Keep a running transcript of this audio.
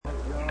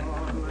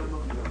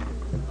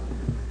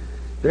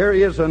There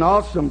is an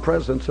awesome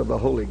presence of the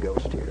Holy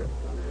Ghost here.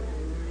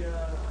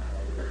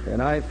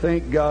 And I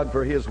thank God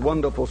for His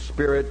wonderful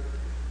Spirit,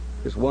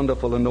 His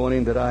wonderful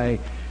anointing that I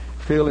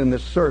feel in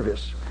this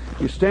service.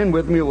 You stand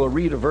with me, we'll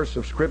read a verse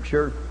of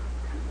Scripture,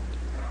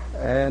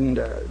 and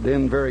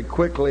then very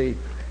quickly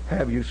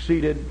have you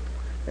seated,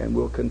 and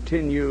we'll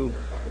continue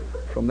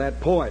from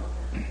that point.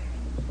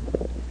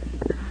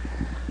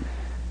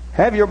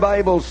 Have your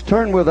Bibles,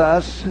 turn with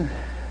us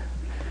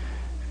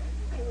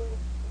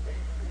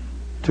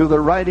to the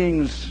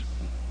writings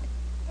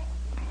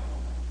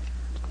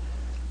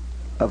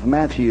of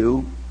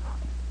Matthew,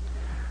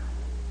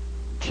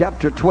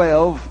 chapter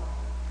 12,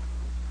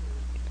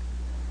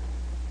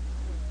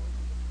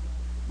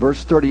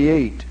 verse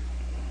 38.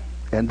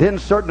 And then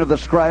certain of the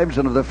scribes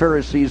and of the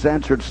Pharisees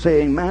answered,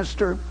 saying,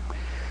 Master,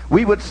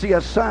 we would see a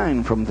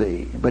sign from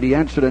thee. But he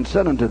answered and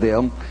said unto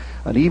them,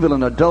 An evil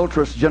and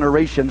adulterous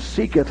generation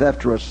seeketh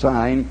after a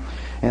sign,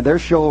 and there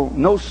shall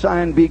no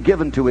sign be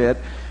given to it,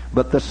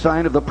 but the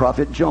sign of the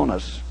prophet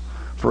Jonas.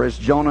 For as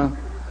Jonah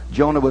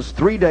was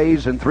 3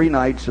 days and 3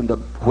 nights in the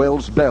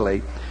whale's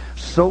belly,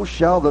 so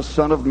shall the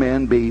Son of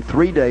Man be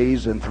 3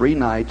 days and 3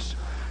 nights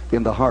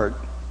in the heart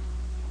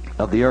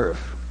of the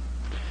earth.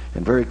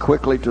 And very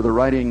quickly to the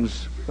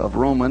writings of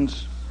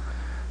Romans,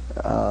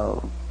 I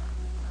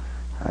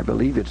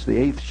believe it's the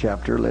 8th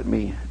chapter. Let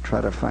me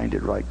try to find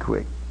it right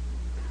quick.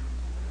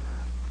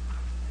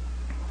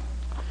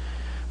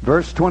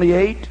 Verse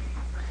 28,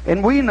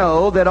 And we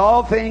know that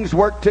all things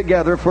work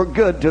together for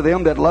good to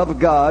them that love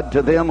God,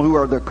 to them who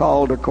are the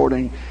called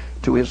according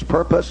to His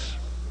purpose.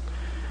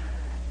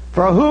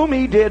 For whom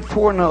He did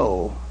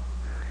foreknow,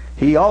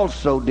 He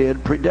also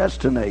did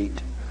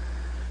predestinate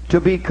to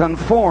be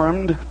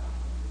conformed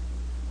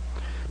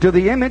to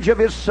the image of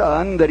His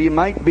Son, that He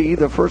might be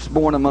the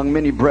firstborn among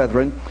many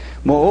brethren.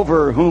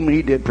 Moreover, whom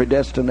He did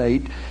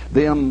predestinate,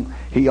 them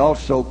He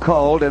also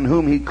called, and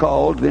whom He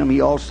called, them He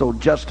also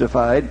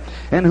justified,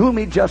 and whom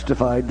He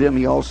justified, them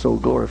He also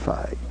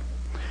glorified.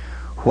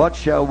 What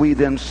shall we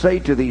then say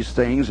to these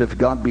things? If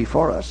God be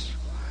for us,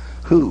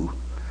 who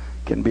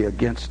can be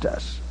against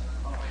us?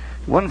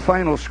 One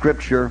final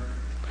scripture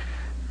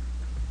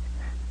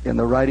in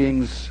the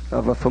writings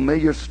of a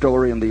familiar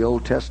story in the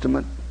Old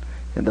Testament,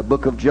 in the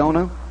book of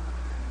Jonah,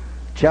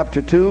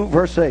 chapter 2,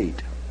 verse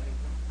 8.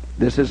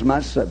 This is my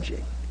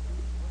subject.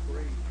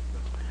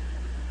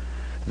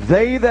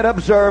 They that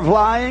observe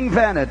lying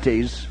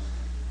vanities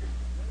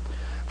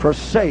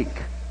forsake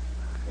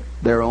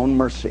their own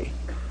mercy.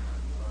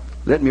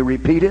 Let me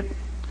repeat it.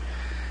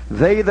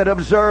 They that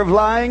observe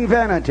lying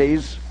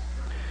vanities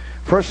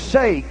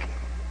forsake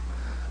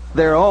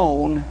their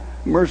own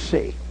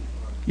mercy.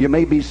 You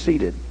may be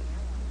seated.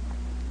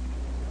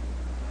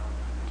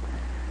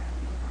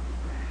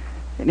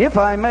 And if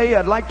I may,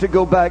 I'd like to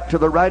go back to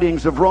the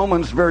writings of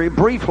Romans very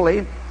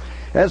briefly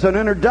as an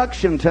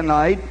introduction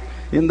tonight.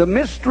 In the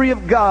mystery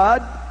of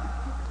God,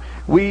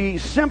 we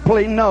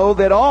simply know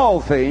that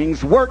all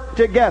things work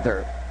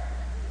together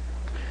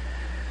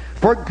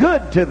for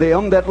good to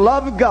them that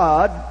love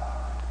God,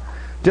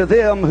 to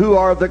them who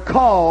are the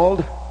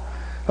called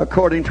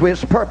according to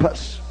His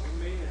purpose.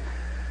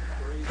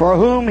 For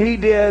whom He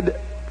did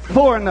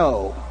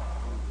foreknow,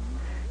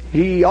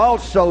 He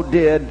also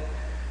did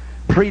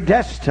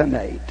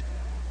predestinate.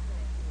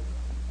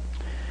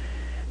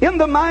 In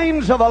the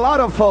minds of a lot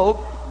of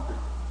folk,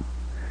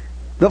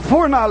 the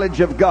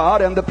foreknowledge of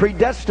God and the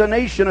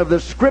predestination of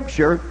the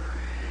Scripture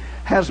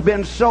has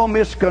been so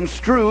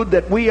misconstrued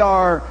that we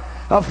are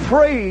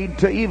afraid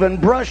to even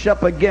brush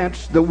up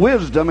against the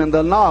wisdom and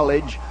the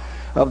knowledge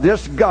of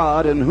this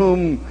God in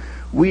whom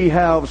we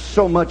have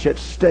so much at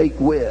stake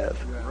with.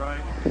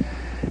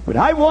 But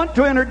I want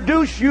to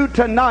introduce you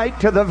tonight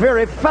to the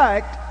very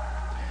fact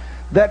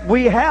that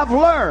we have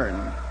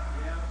learned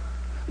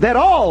that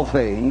all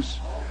things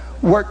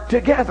work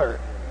together.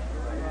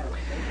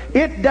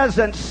 It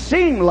doesn't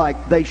seem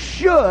like they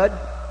should,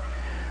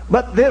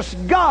 but this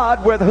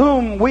God with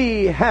whom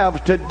we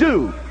have to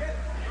do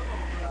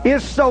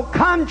is so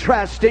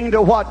contrasting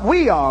to what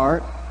we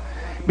are,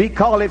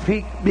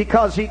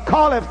 because He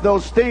calleth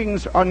those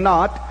things are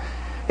not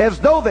as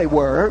though they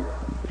were.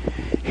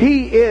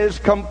 He is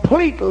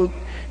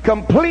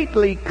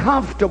completely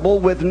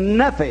comfortable with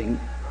nothing,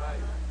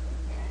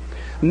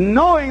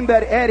 knowing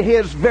that at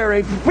His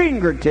very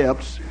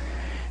fingertips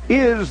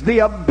is the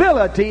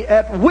ability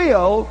at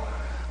will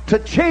to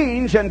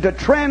change and to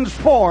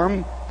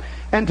transform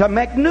and to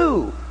make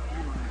new.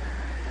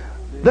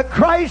 The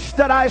Christ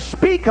that I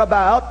speak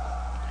about,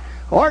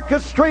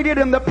 orchestrated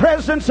in the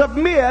presence of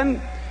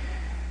men,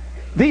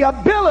 the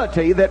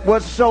ability that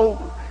was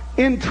so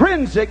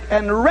intrinsic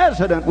and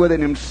resident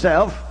within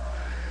Himself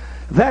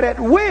that at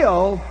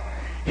will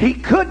He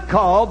could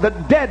call the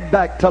dead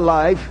back to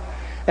life,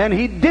 and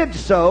He did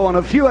so on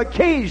a few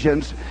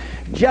occasions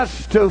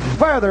just to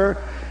further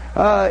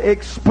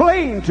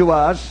explain to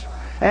us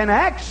and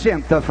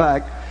accent the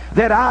fact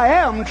that I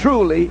am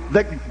truly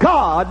the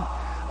God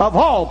of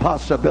all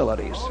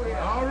possibilities.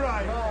 All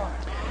right.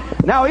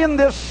 Now, in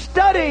this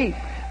study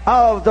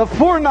of the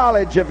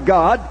foreknowledge of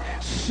God,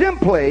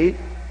 simply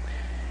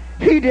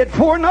He did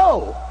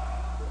foreknow,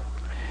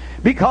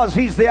 because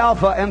He's the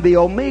Alpha and the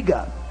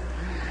Omega.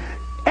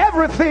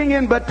 Everything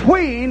in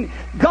between,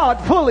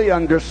 God fully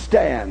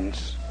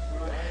understands.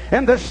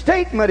 And the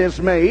statement is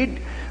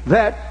made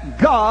that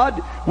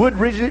God would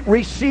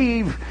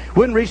receive,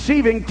 when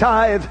receiving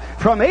tithe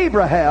from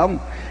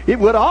Abraham, it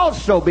would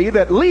also be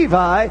that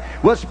Levi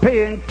was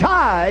paying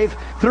tithe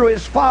through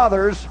his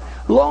father's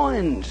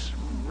loins.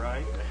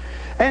 Right.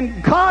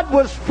 And God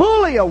was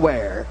fully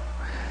aware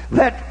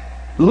that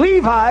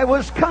Levi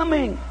was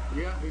coming.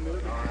 Yeah, he knew.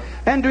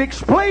 And to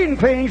explain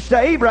things to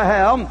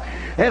Abraham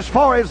as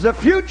far as the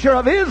future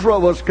of Israel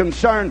was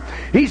concerned,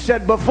 he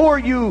said, before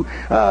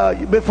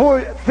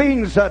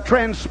things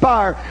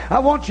transpire, I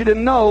want you to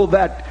know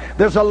that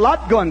there's a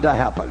lot going to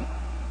happen.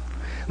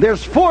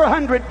 There's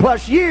 400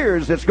 plus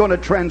years that's going to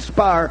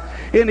transpire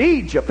in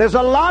Egypt. There's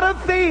a lot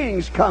of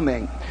things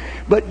coming.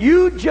 But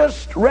you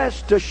just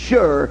rest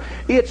assured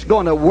it's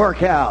going to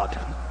work out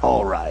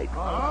all right.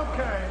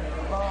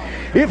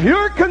 Okay. If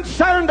you're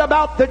concerned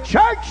about the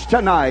church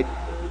tonight,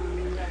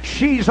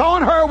 she's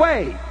on her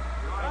way.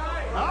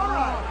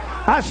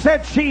 I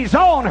said she's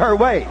on her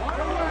way.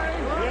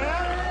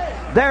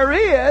 There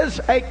is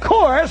a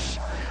course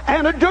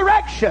and a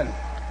direction.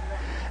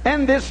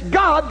 And this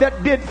God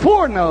that did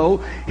foreknow,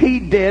 He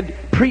did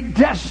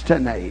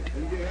predestinate.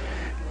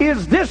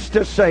 Is this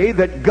to say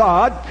that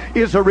God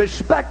is a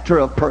respecter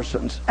of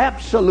persons?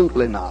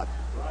 Absolutely not.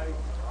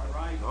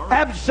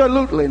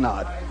 Absolutely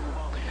not.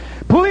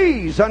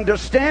 Please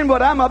understand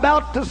what I'm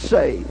about to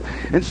say.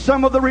 And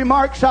some of the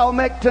remarks I'll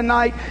make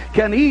tonight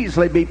can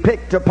easily be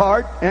picked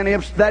apart. And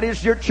if that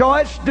is your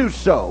choice, do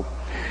so.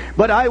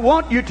 But I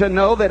want you to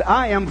know that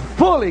I am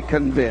fully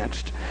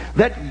convinced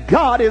that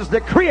God is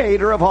the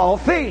creator of all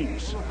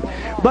things.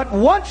 But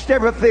once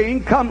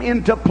everything come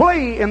into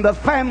play in the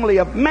family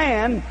of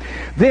man,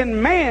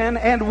 then man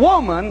and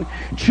woman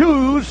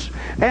choose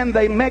and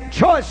they make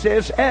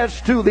choices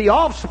as to the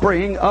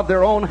offspring of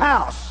their own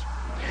house.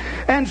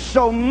 And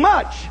so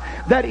much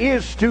that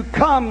is to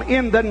come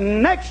in the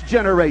next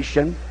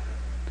generation,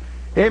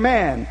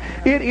 amen,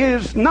 it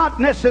is not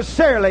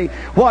necessarily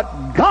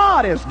what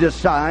God is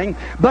deciding,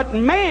 but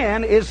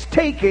man is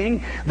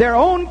taking their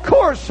own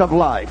course of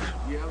life.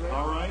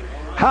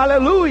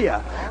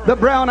 Hallelujah. The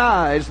brown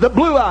eyes, the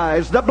blue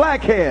eyes, the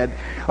blackhead,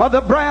 or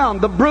the brown,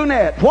 the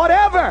brunette,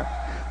 whatever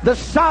the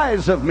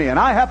size of men.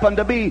 I happen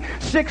to be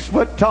 6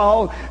 foot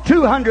tall,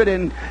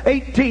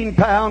 218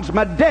 pounds.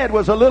 My dad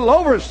was a little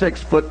over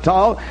 6 foot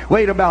tall,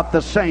 weighed about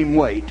the same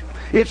weight.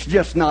 It's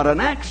just not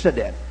an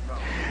accident.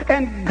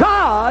 And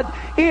God,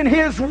 in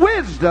His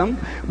wisdom,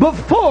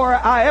 before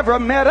I ever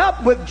met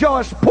up with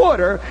Joyce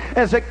Porter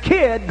as a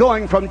kid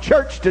going from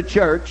church to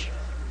church,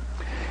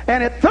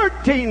 and at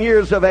 13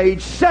 years of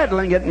age,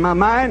 settling it in my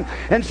mind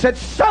and said,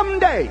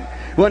 someday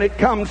when it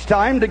comes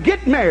time to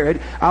get married,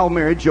 I'll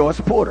marry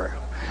Joyce Porter.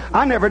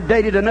 I never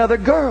dated another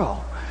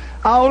girl.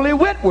 I only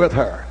went with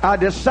her. I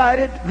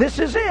decided this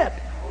is it.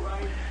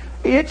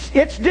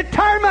 It's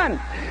determined.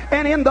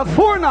 And in the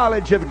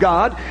foreknowledge of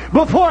God,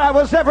 before I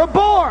was ever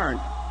born,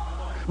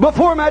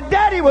 before my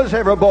daddy was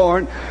ever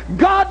born,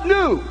 God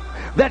knew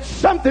that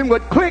something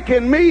would click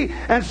in me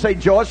and say,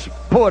 Joyce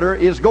Porter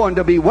is going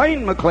to be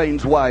Wayne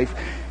McClain's wife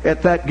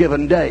at that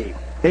given day.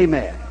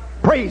 Amen.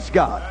 Praise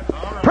God.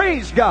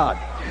 Praise God.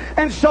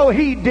 And so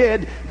He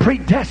did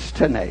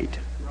predestinate.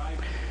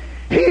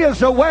 He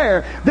is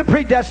aware the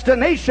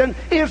predestination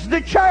is the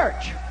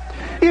church.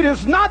 It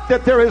is not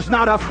that there is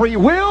not a free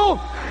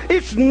will.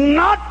 It's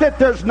not that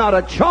there's not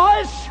a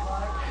choice.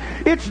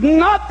 It's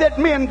not that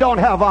men don't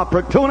have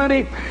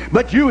opportunity.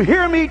 But you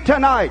hear me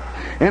tonight,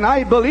 and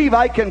I believe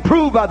I can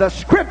prove by the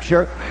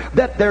Scripture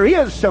that there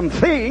is some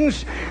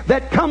things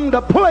that come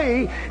to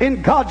play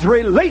in God's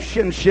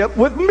relationship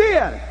with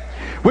men.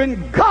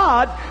 When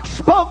God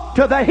spoke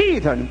to the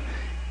heathen,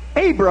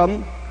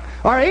 Abraham,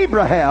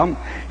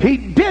 He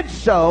did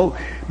so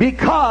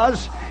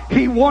because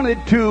He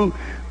wanted to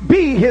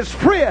be his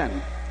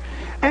friend.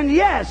 And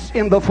yes,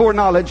 in the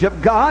foreknowledge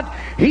of God,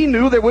 He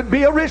knew there would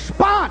be a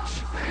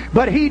response.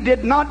 But He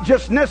did not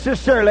just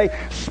necessarily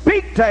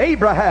speak to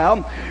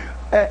Abraham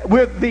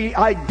with the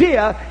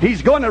idea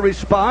he's going to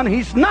respond.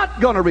 He's not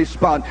going to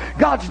respond.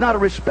 God's not a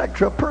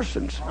respecter of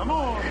persons.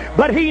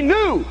 But He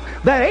knew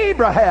that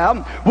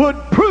Abraham would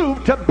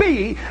prove to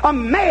be a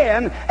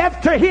man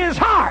after His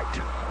heart.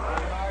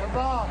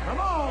 Come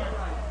on.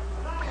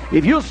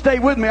 If you'll stay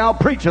with me, I'll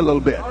preach a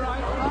little bit.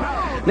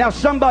 Now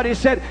somebody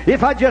said,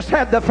 if I just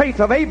had the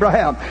faith of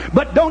Abraham.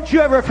 But don't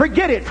you ever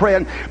forget it,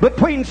 friend.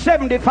 Between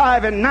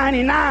 75 and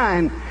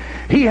 99,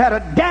 he had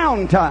a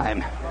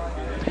downtime.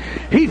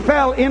 He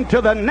fell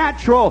into the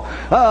natural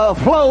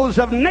flows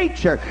of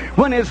nature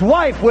when his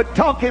wife would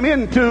talk him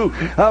into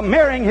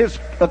marrying his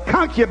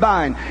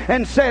concubine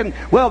and saying,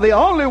 well, the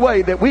only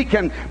way that we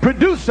can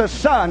produce a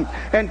son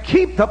and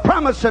keep the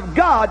promise of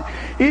God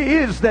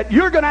is that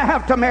you're going to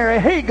have to marry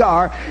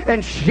Hagar,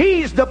 and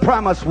she's the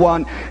promised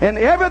one, and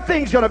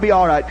everything's going to be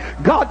all right.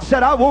 God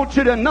said, I want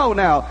you to know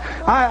now.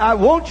 I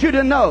want you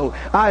to know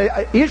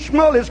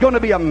Ishmael is going to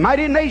be a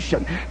mighty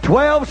nation.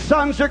 12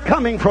 sons are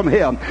coming from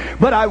him.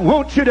 But I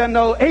want you to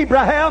know,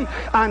 Abraham,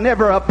 I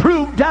never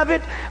approved of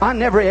it. I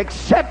never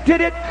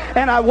accepted it.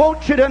 And I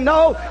want you to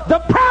know the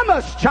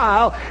promised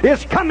child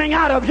is coming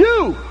out of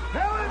you.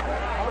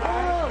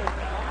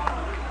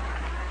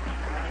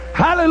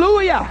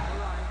 Hallelujah.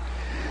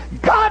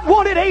 God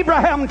wanted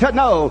Abraham to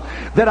know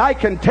that I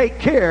can take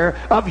care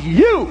of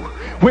you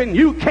when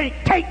you can't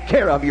take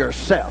care of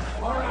yourself.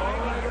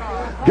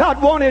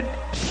 God wanted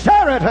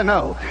Sarah to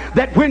know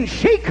that when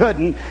she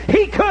couldn't,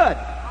 he could.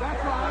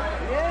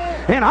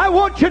 And I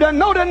want you to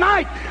know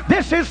tonight,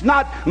 this is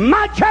not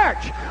my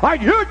church or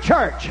your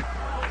church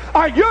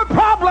or your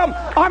problem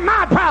or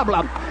my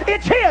problem.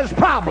 It's his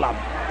problem.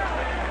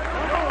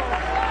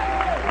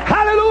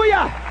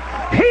 Hallelujah.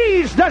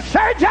 He's the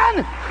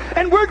surgeon,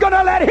 and we're going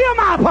to let him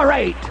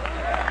operate.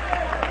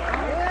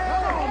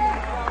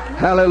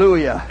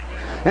 Hallelujah.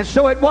 And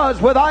so it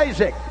was with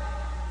Isaac.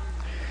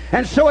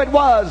 And so it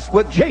was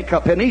with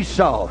Jacob and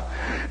Esau.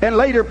 And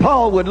later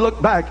Paul would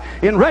look back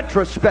in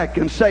retrospect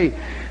and say,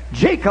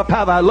 Jacob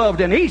have I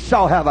loved and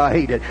Esau have I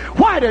hated.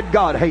 Why did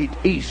God hate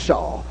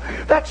Esau?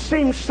 That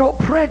seems so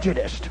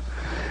prejudiced.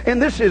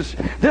 And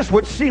this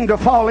would seem to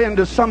fall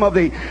into some of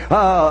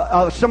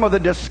the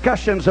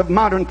discussions of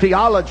modern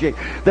theology,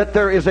 that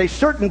there is a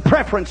certain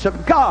preference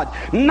of God.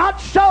 Not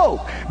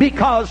so,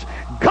 because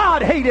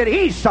God hated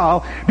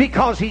Esau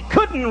because he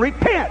couldn't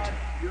repent.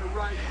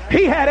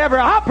 He had every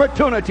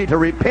opportunity to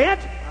repent.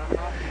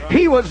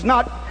 He was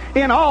not,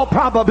 in all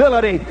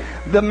probability,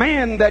 the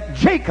man that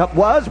Jacob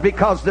was,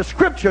 because the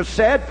scripture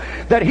said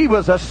that he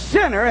was a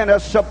sinner and a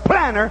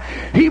supplanter.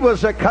 He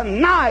was a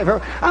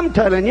conniver. I'm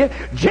telling you,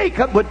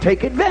 Jacob would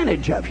take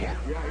advantage of you.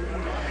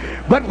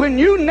 But when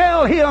you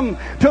nail him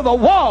to the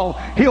wall,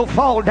 he'll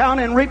fall down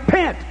and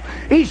repent.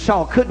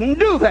 Esau couldn't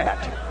do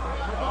that.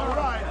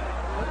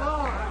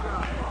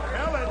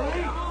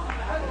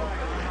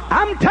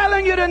 I'm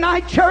telling you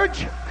tonight,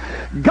 church,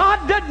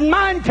 God doesn't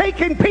mind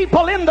taking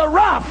people in the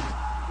rough.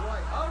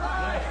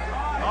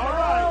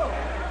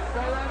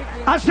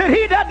 I said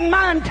he doesn't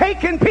mind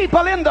taking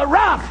people in the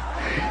rough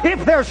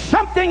if there's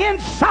something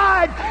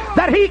inside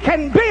that he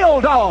can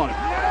build on.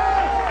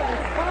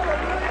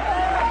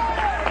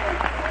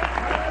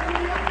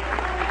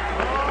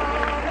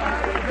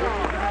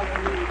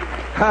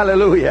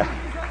 Hallelujah.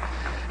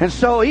 And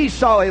so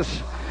Esau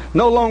is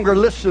no longer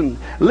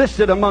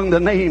listed among the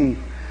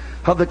name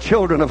of the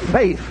children of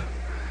faith.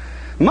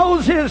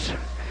 Moses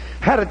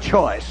had a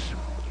choice.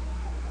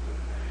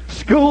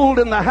 Schooled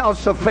in the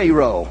house of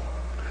Pharaoh,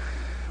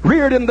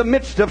 reared in the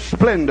midst of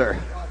splendor,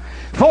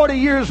 40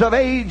 years of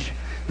age,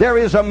 there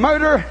is a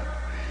murder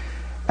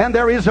and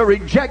there is a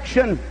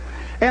rejection,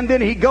 and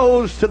then he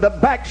goes to the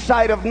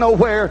backside of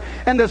nowhere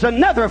and there's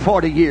another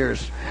 40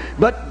 years.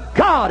 But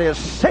God is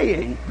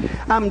saying,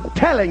 I'm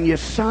telling you,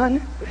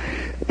 son,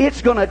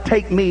 it's going to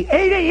take me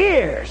 80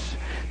 years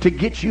to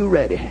get you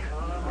ready,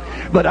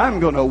 but I'm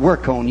going to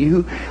work on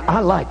you. I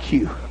like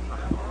you.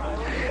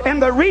 And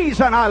the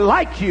reason I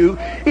like you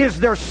is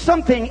there's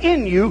something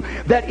in you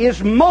that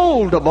is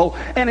moldable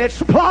and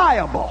it's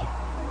pliable.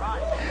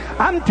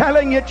 I'm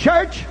telling you,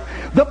 church,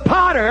 the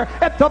potter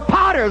at the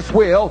potter's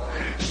wheel,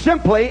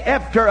 simply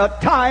after a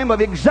time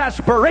of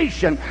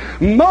exasperation,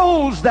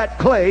 molds that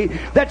clay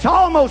that's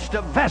almost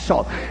a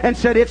vessel and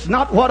said, it's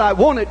not what I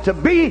want it to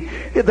be.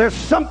 There's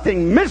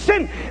something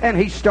missing. And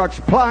he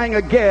starts plying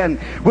again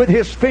with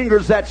his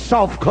fingers that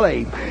soft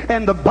clay.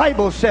 And the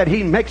Bible said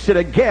he makes it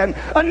again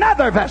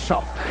another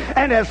vessel.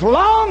 And as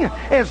long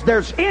as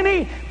there's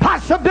any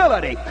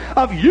possibility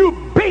of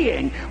you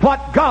being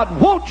what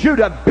God wants you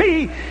to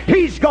be,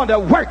 he's going to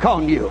work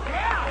on you.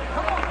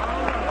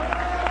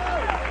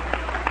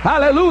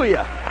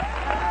 Hallelujah.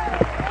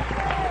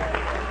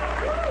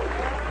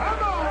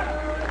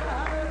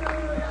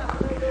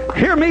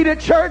 Hear me, to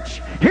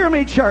church. Hear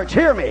me, church.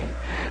 Hear me.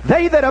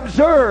 They that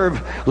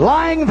observe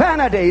lying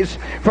vanities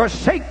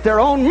forsake their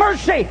own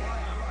mercy.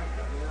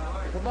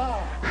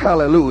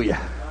 Hallelujah.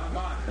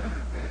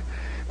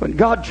 When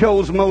God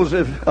chose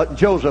Joseph,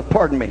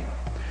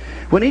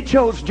 when he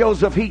chose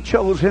Joseph, he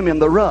chose him in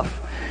the rough.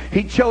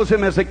 He chose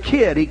him as a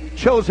kid. He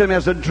chose him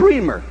as a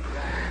dreamer.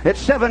 At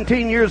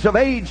 17 years of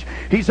age,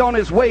 he's on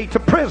his way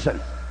to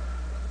prison.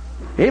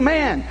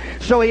 Amen.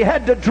 So he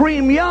had to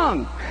dream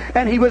young,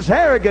 and he was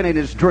arrogant in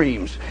his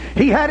dreams.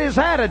 He had his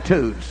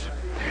attitudes.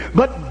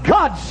 But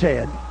God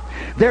said,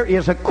 there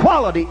is a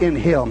quality in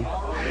him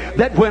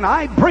that when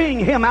I bring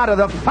him out of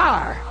the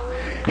fire,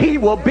 he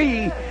will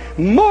be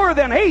more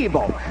than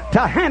able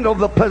to handle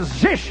the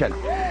position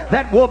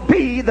that will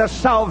be the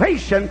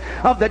salvation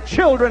of the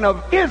children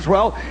of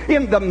Israel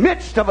in the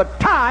midst of a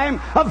time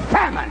of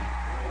famine.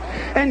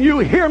 And you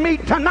hear me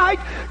tonight?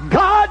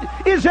 God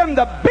is in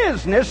the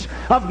business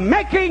of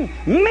making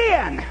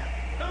men.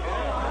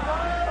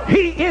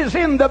 He is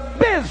in the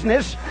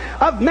business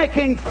of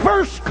making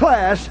first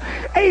class,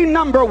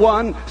 number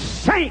one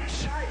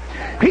saints.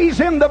 He's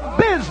in the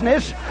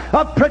business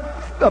of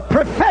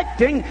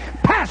perfecting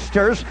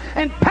pastors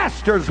and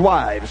pastors'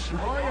 wives.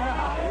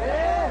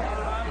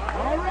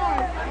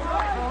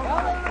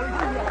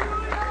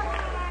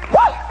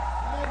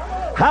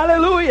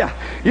 Hallelujah.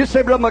 You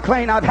say, Brother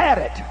McClain, I've had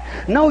it.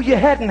 No, you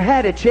hadn't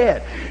had it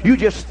yet. You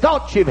just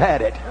thought you've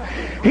had it.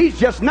 He's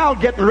just now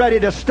getting ready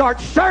to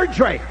start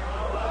surgery.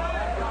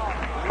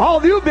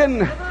 All you've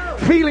been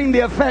feeling the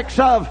effects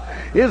of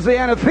is the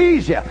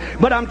anesthesia.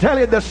 But I'm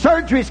telling you, the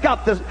surgery's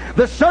got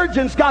the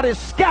surgeon's got his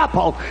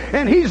scalpel,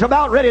 and he's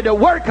about ready to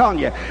work on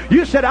you.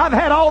 You said, I've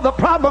had all the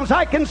problems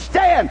I can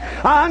stand.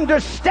 I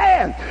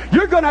understand.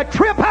 You're going to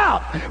trip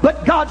out,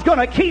 but God's going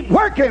to keep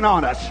working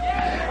on us.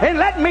 And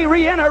let me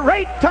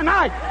reiterate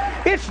tonight,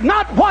 it's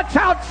not what's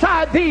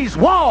outside these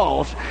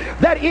walls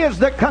that is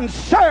the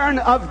concern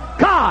of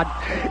God.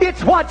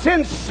 It's what's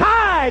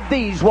inside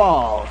these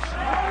walls.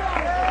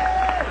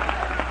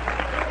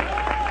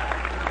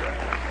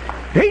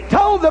 He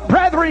told the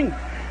brethren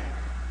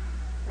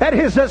at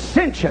his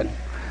ascension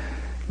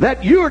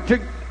that you're to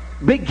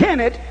begin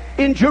it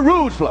in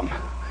Jerusalem.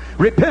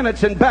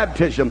 Repentance and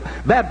baptism.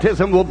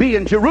 Baptism will be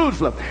in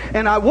Jerusalem.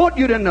 And I want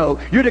you to know,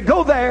 you're to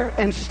go there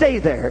and stay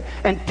there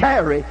and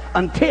tarry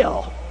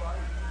until.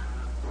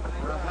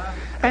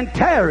 And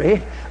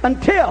tarry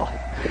until.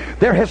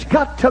 There has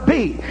got to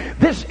be.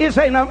 This is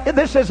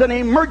an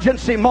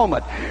emergency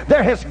moment.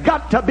 There has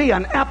got to be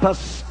an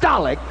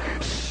apostolic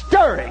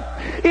stirring.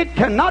 It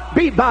cannot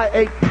be by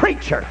a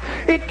preacher.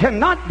 It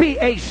cannot be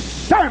a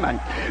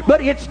sermon.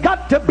 But it's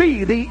got to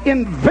be the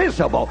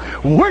invisible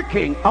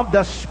working of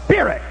the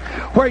Spirit,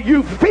 where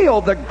you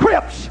feel the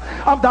grips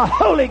of the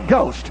Holy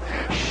Ghost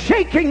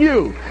shaking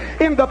you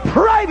in the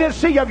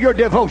privacy of your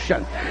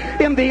devotion,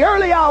 in the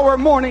early hour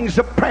mornings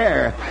of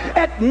prayer,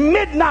 at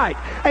midnight,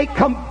 a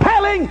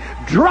compelling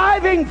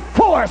driving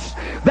force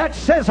that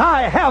says,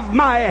 I have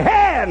my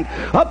hand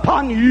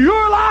upon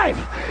your life,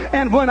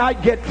 and when I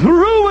get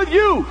through with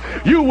you,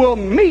 you will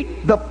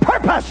meet the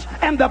purpose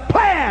and the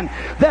plan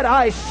that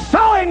I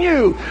saw in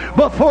you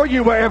before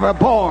you were ever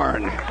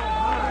born.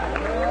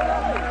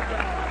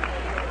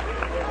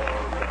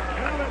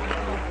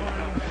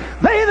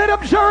 They that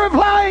observe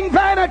lying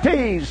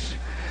vanities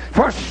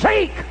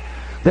forsake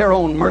their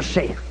own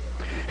mercy.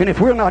 And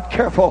if we're not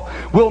careful,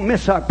 we'll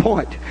miss our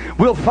point.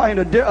 We'll find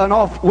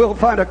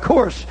a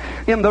course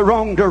in the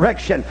wrong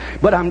direction.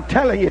 But I'm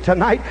telling you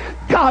tonight,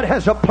 God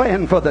has a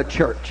plan for the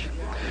church.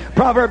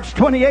 Proverbs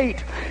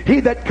 28, he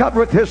that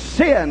covereth his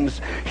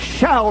sins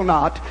shall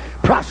not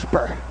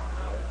prosper.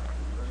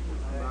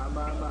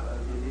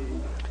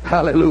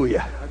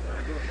 Hallelujah.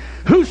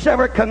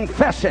 Whosoever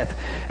confesseth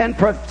and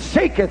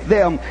forsaketh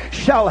them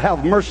shall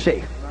have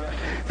mercy.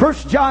 1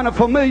 John, a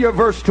familiar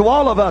verse to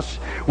all of us,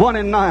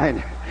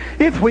 1:9.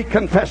 If we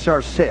confess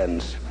our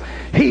sins,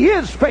 he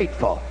is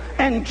faithful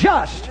and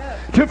just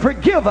to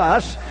forgive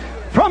us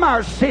from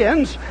our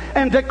sins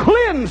and to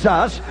cleanse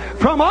us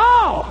from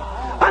all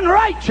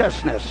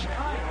unrighteousness.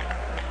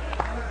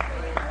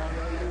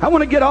 I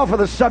want to get off of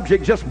the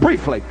subject just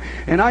briefly.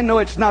 And I know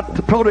it's not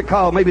the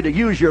protocol maybe to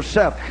use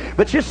yourself.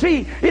 But you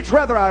see, it's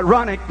rather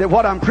ironic that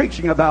what I'm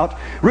preaching about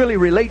really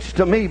relates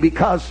to me,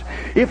 because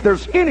if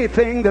there's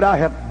anything that I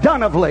have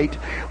done of late,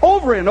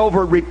 over and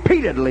over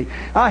repeatedly,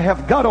 I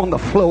have got on the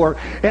floor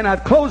and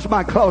I've closed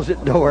my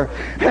closet door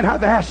and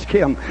I've asked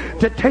him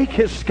to take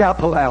his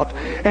scalpel out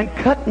and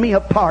cut me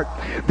apart.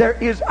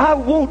 I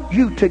want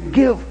you to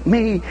give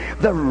me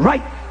the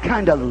right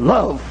kind of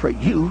love for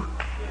you.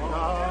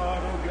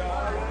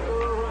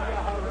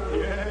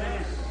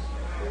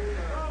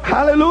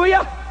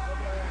 Hallelujah.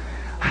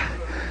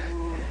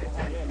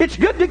 It's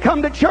good to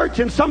come to church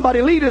and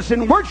somebody lead us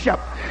in worship,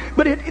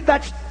 but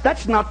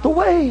that's not the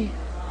way.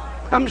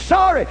 I'm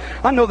sorry.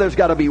 I know there's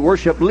got to be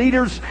worship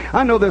leaders.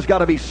 I know there's got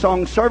to be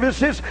song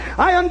services.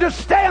 I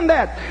understand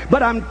that.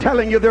 But I'm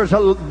telling you, there's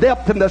a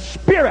depth in the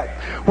Spirit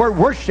where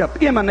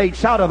worship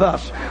emanates out of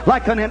us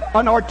like an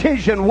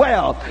artesian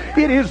well.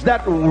 It is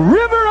that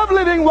river of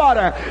living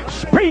water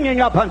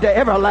springing up unto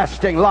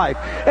everlasting life.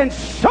 And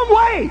some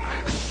way,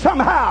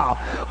 somehow,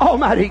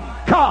 Almighty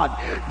God,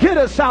 get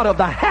us out of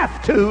the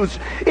have-tos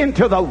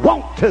into the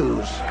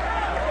want-tos.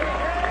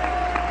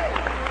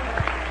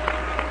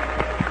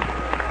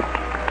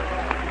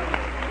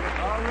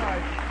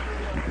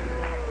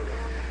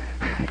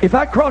 If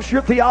I cross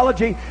your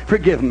theology,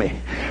 forgive me.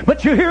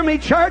 But you hear me,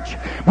 church?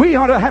 We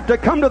ought to have to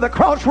come to the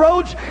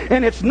crossroads,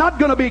 and it's not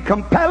going to be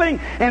compelling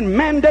and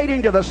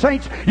mandating to the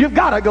saints, you've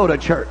got to go to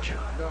church.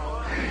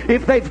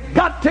 If they've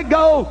got to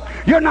go,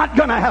 you're not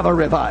going to have a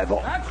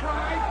revival. That's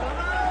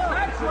right.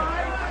 That's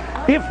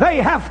right. If they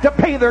have to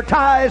pay their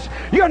tithes,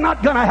 you're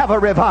not going to have a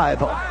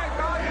revival.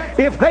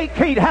 If they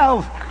can't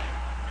have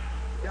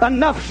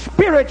enough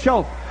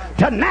spiritual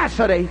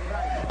tenacity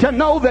to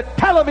know that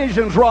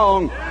television's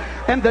wrong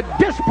and the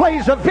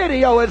displays of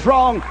video is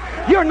wrong,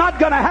 you're not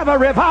going to have a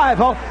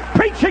revival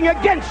preaching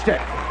against it.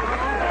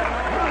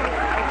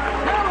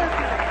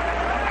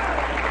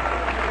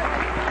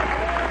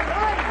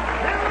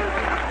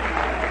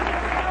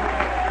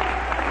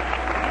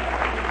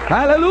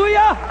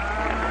 Hallelujah!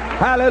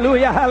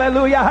 Hallelujah!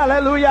 Hallelujah!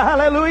 Hallelujah!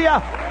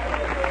 Hallelujah!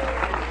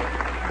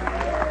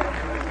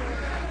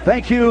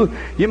 Thank you.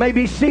 You may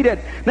be seated.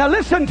 Now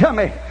listen to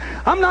me.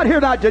 I'm not here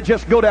not to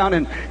just go down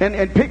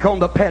and pick on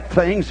the pet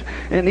things,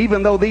 and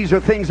even though these are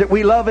things that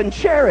we love and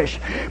cherish.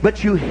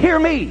 But you hear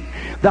me.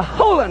 The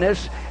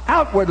holiness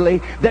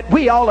outwardly that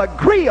we all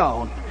agree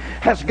on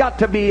has got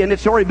to be, and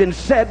it's already been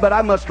said, but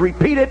I must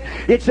repeat it.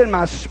 It's in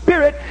my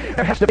spirit.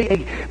 There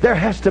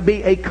has to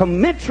be a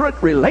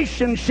commensurate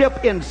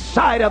relationship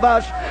inside of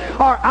us,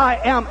 or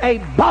I am a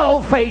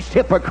bald-faced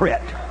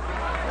hypocrite.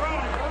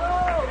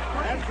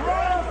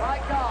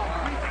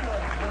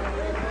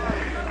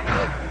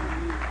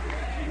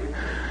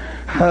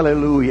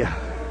 Hallelujah.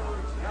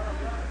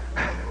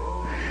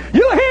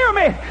 You hear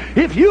me?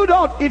 If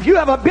you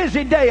have a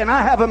busy day, and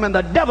I have them, and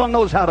the devil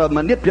knows how to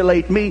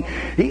manipulate me.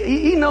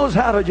 He knows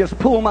how to just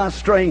pull my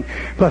string.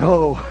 But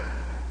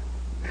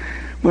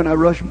when I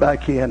rush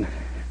back in,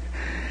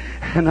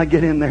 and I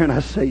get in there and I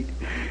say,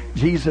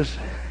 Jesus,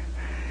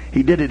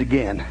 he did it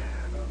again.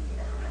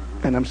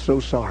 And I'm so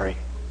sorry.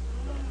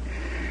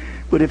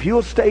 But if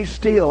you'll stay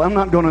still, I'm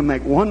not going to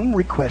make one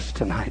request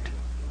tonight.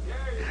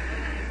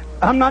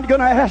 I'm not going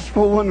to ask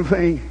for one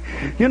thing.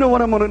 You know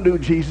what I'm going to do,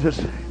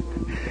 Jesus?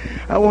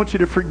 I want you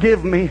to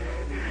forgive me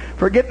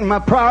for getting my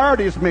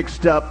priorities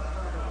mixed up.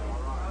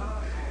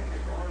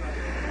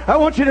 I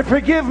want you to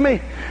forgive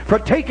me for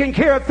taking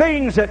care of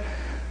things that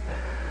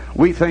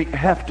we think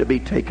have to be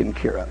taken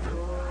care of.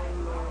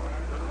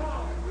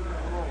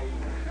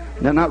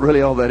 They're not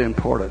really all that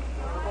important.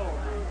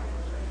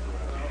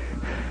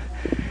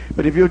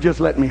 But if you'll just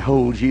let me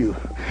hold you.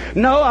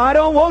 No, I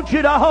don't want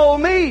you to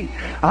hold me.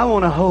 I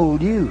want to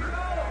hold you.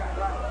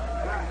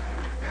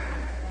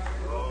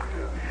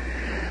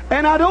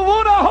 And I don't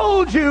want to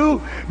hold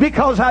you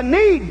because I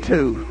need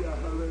to.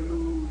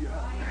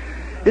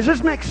 Does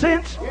this make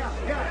sense?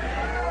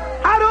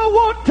 I don't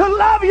want to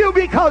love you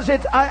because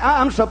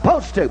I'm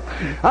supposed to.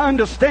 I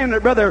understand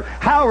that Brother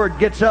Howard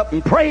gets up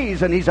and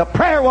prays, and he's a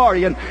prayer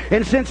warrior,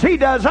 and since he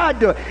does, I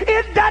do it.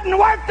 It doesn't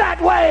work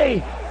that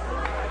way.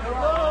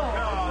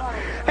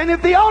 And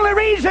if the only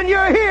reason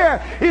you're here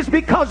is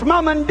because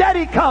Mom and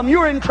Daddy come,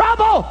 you're in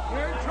trouble.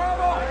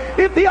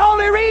 If the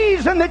only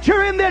reason that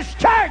you're in this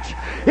church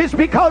is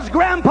because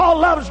Grandpa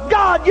loves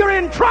God, you're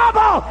in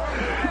trouble.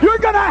 You're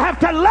going to have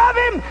to love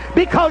Him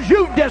because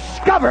you've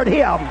discovered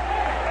Him.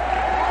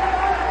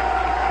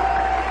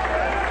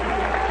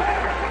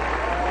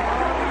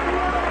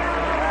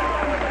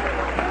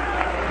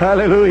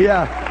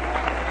 Hallelujah.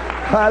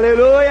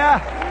 Hallelujah.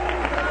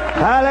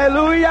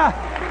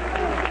 Hallelujah.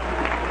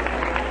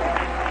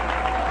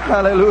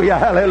 Hallelujah,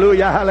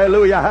 hallelujah,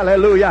 hallelujah,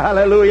 hallelujah,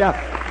 hallelujah.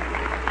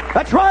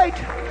 That's right.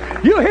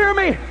 You hear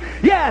me?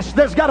 Yes,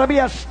 there's got to be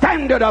a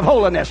standard of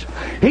holiness.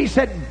 He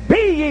said,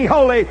 be ye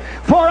holy,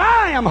 for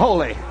I am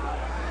holy.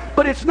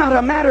 But it's not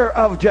a matter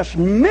of just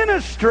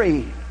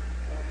ministry.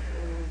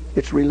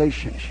 It's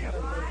relationship.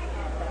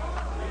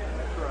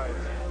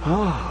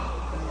 Oh.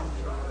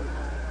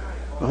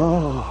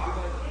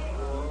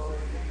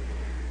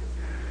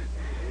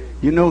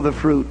 You know the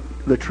fruit,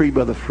 the tree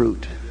by the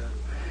fruit.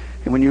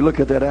 And when you look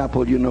at that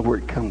apple, you know where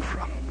it comes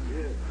from.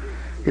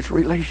 It's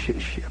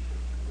relationship.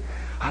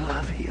 I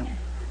love Him.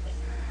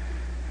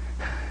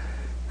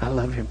 I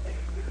love Him.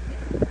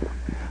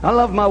 I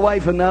love my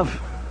wife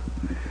enough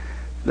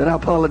that I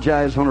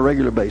apologize on a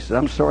regular basis.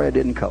 I'm sorry I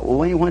didn't call. Well,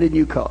 Wayne, why didn't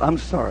you call? I'm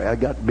sorry. I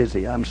got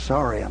busy. I'm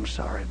sorry. I'm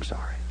sorry. I'm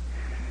sorry.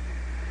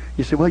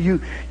 You say, well,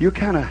 you're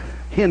kind of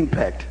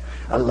henpecked.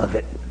 I love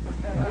it.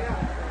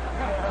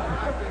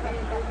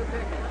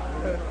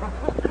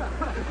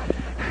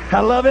 I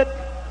love it.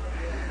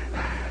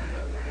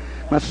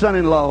 My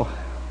son-in-law,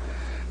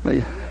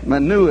 my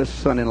newest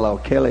son-in-law,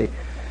 Kelly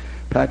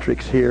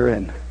Patrick's here,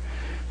 and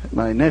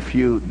my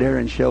nephew,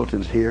 Darren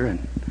Shelton's here,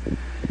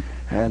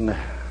 and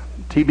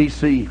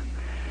TBC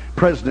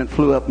president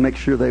flew up to make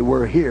sure they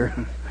were here.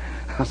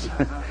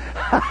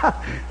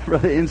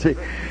 Brother Enzi.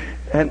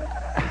 And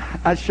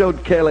I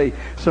showed Kelly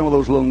some of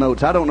those little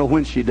notes. I don't know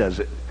when she does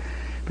it,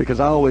 because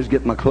I always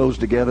get my clothes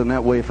together, and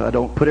that way if I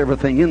don't put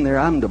everything in there,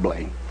 I'm to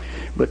blame.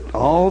 But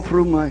all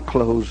through my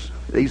clothes,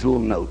 these little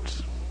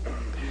notes.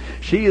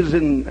 She is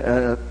in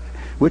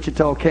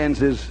Wichita,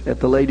 Kansas at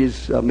the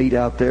ladies' meet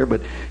out there, but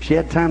she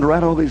had time to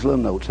write all these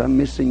little notes. I'm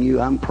missing you.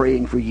 I'm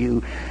praying for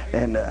you,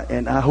 and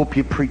I hope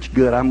you preach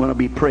good. I'm going to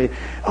be praying.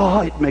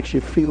 Oh, it makes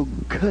you feel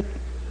good.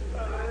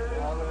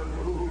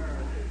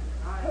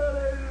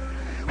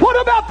 What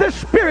about the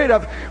spirit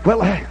of,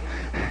 well,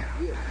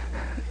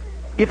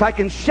 if I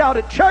can shout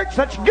at church,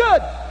 that's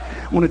good.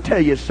 I want to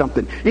tell you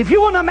something. If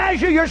you want to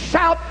measure your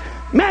shout,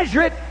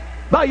 measure it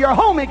by your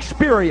home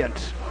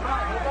experience.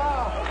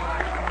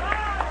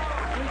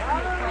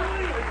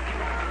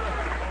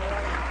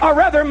 Or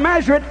rather,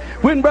 measure it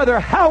when Brother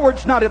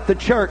Howard's not at the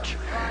church.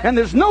 and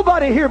there's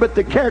nobody here but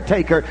the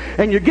caretaker,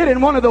 and you get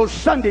in one of those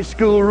Sunday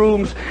school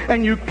rooms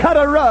and you cut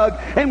a rug,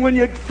 and when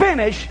you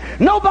finish,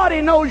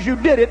 nobody knows you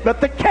did it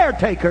but the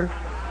caretaker.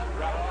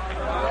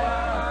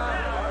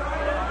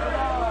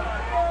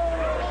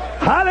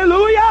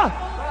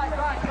 Hallelujah!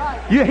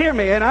 You hear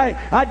me? And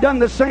I done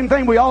the same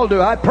thing we all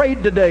do. I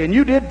prayed today, and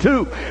you did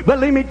too. But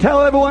let me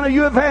tell every one of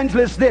you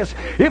evangelists this.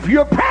 If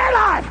your prayer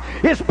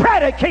life is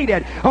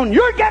predicated on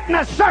you're getting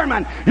a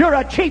sermon, you're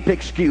a cheap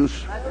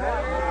excuse.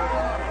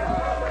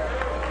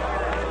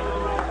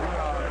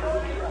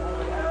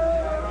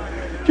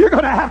 You're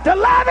going to have to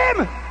love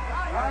Him.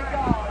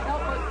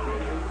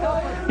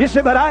 You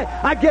say, but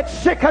I get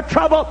sick of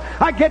trouble.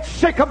 I get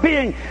sick of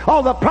being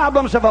all the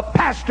problems of a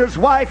pastor's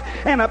wife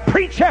and a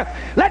preacher.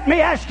 Let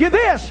me ask you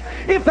this.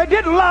 If they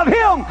didn't love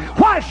Him,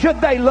 why should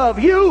they love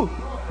you?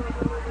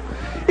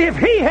 If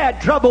He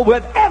had trouble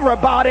with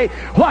everybody,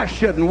 why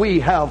shouldn't we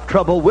have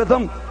trouble with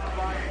them?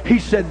 He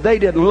said, they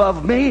didn't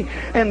love me,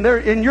 and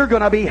you're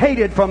going to be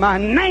hated for my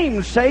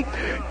name's sake.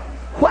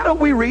 Why don't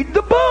we read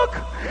the book?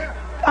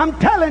 I'm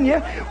telling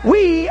you,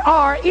 we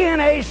are in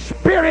a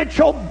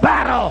spiritual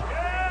battle.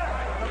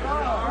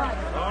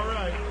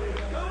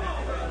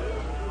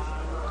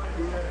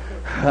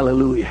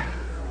 Hallelujah.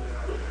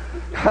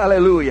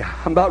 Hallelujah.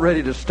 I'm about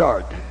ready to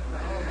start.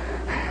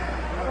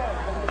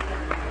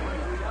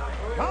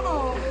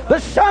 The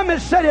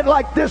psalmist said it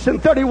like this in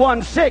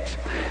 31:6.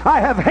 I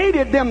have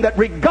hated them that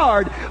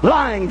regard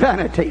lying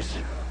vanities.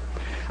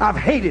 I've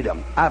hated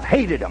them. I've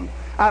hated them.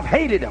 I've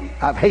hated them.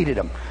 I've hated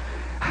them.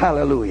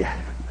 Hallelujah.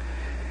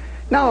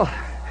 Now,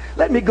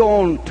 let me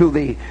go on to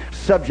the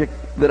subject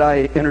that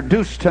I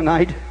introduced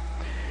tonight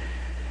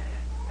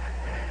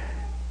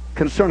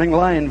concerning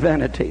lying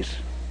vanities.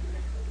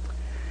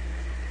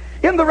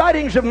 In the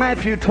writings of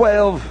Matthew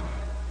 12,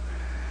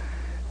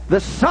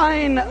 the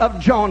sign of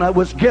Jonah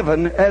was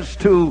given as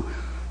to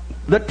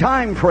the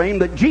time frame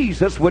that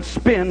Jesus would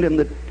spend in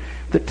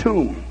the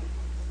tomb.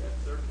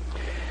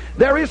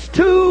 There is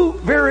two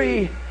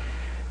very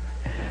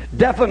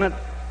definite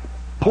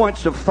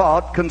points of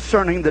thought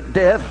concerning the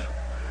death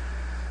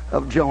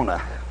of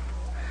Jonah.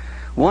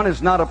 One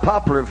is not a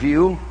popular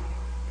view,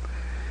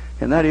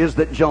 and that is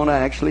that Jonah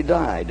actually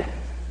died.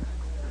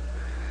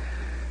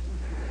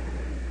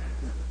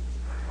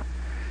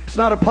 It's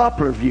not a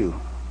popular view,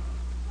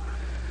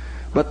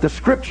 but the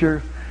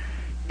Scripture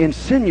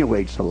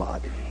insinuates a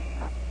lot.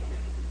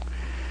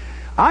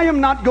 I am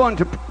not going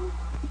to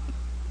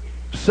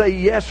say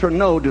yes or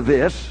no to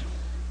this,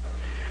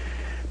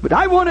 but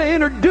I want to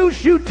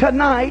introduce you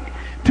tonight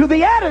to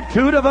the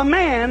attitude of a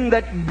man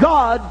that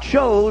God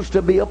chose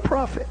to be a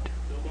prophet.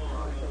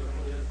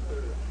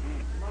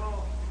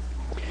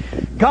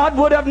 God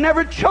would have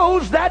never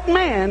chose that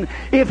man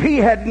if he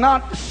had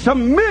not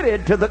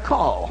submitted to the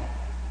call.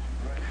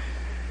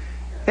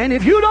 And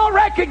if you don't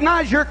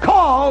recognize you're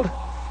called,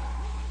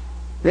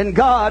 then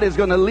God is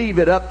going to leave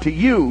it up to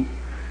you.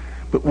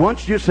 But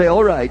once you say,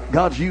 all right,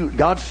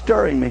 God's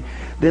stirring me,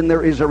 then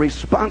there is a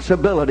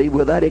responsibility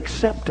with that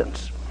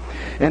acceptance.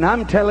 And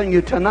I'm telling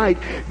you tonight,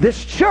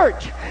 this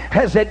church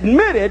has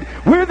admitted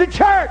we're the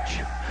church.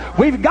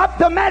 We've got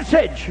the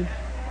message.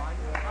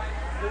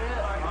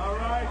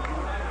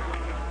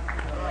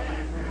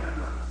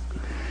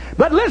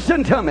 But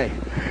listen to me.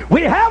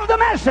 We have the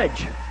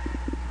message.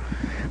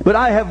 But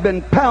I have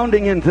been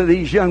pounding into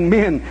these young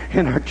men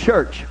in our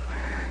church.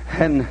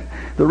 And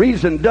the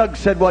reason Doug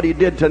said what he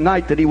did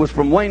tonight, that he was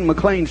from Wayne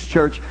McClain's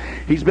church,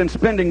 he's been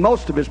spending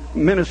most of his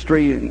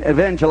ministry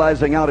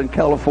evangelizing out in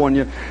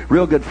California.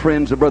 Real good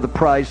friends of Brother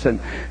Price,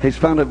 and he's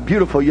found a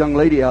beautiful young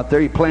lady out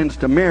there he plans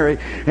to marry.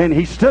 And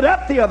he stood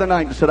up the other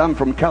night and said, I'm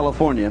from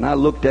California. And I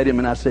looked at him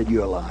and I said,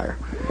 you're a liar.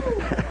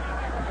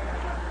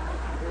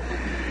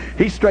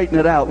 He straightened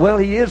it out. Well,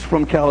 he is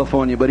from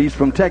California, but he's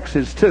from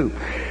Texas too.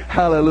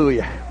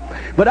 Hallelujah.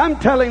 But I'm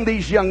telling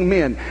these young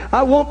men,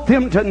 I want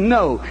them to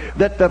know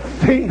that the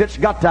thing that's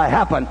got to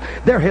happen,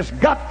 there has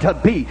got to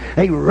be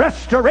a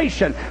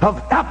restoration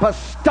of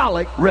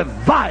apostolic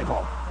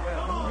revival.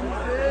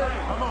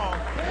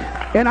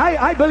 And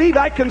I believe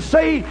I can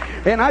say,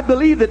 and I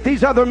believe that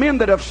these other men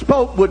that have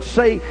spoke would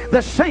say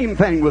the same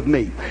thing with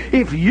me.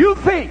 If you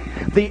think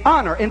the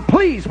honor, and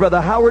please, Brother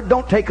Howard,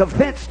 don't take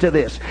offense to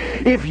this.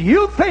 If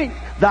you think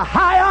the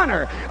high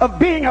honor of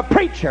being a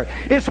preacher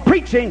is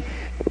preaching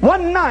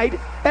one night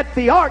at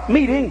the Ark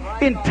meeting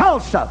in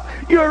Tulsa,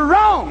 you're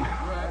wrong.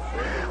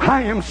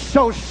 I am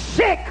so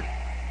sick.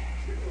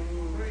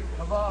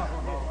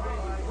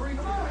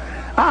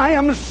 I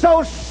am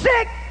so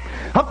sick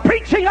of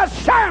preaching a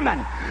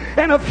sermon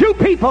and a few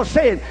people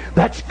saying,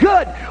 that's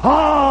good,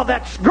 oh,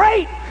 that's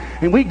great,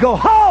 and we go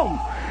home,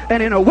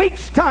 and in a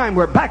week's time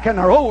we're back in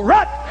our old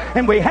rut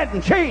and we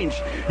hadn't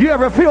changed. You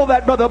ever feel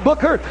that, Brother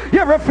Booker? You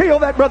ever feel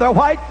that, Brother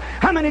White?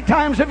 How many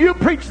times have you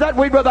preached that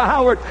way, Brother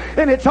Howard?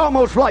 And it's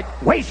almost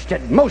like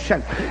wasted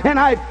motion. And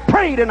I've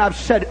prayed and I've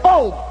said,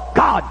 oh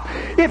God,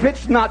 if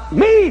it's not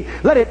me,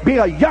 let it be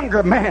a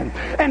younger man.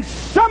 And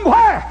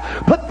somewhere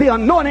put the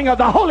anointing of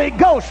the Holy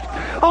Ghost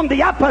on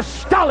the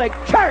apostolic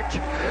church,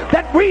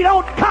 that we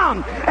don't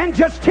come and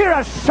just hear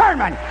a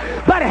sermon,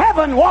 but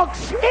heaven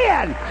walks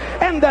in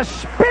and the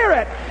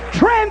Spirit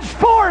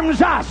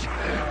transforms us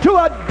to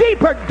a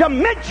deeper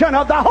dimension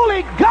of the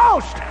Holy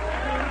Ghost.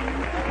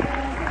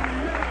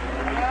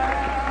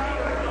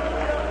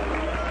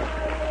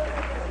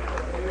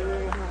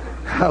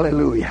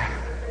 Hallelujah.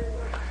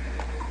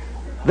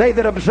 They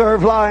that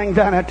observe lying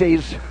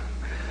vanities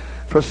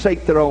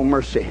forsake their own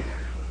mercy.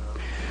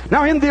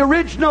 Now, in the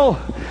original,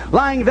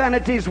 lying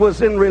vanities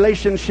was in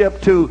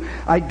relationship to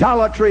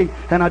idolatry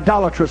and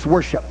idolatrous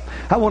worship.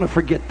 I want to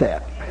forget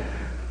that.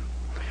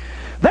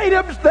 They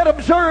that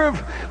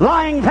observe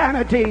lying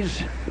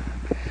vanities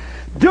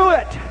do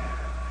it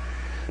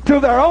to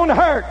their own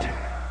hurt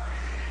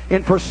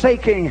in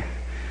forsaking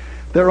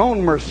their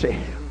own mercy.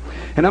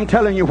 And I'm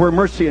telling you where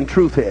mercy and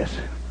truth is.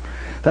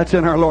 That's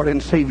in our Lord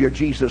and Savior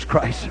Jesus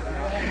Christ.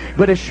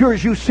 But as sure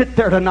as you sit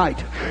there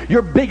tonight,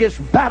 your biggest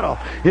battle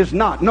is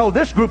not. No,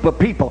 this group of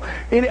people,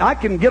 I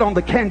can get on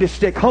the candy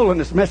stick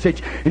holiness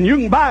message and you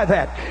can buy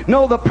that.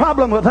 No, the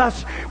problem with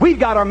us, we've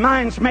got our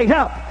minds made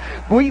up.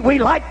 We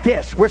like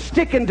this. We're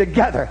sticking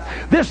together.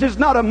 This is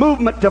not a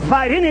movement to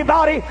fight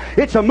anybody.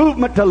 It's a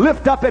movement to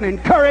lift up and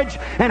encourage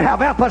and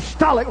have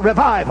apostolic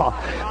revival.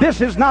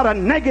 This is not a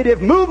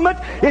negative movement.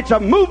 It's a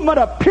movement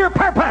of pure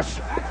purpose.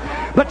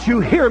 But you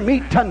hear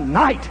me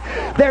tonight.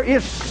 There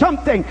is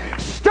something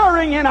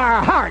stirring in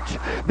our hearts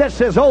that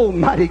says,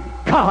 Almighty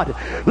God,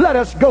 let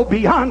us go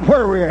beyond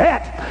where we're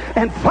at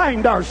and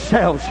find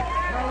ourselves.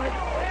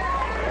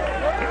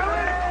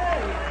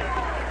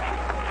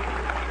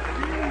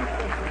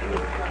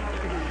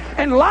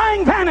 And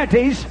lying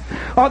vanities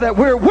are that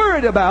we're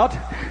worried about,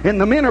 and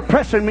the men are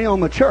pressing me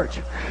on the church.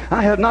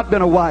 I have not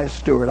been a wise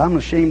steward. I'm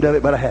ashamed of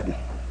it, but I hadn't.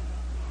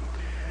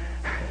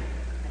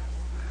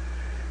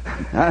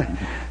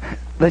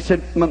 They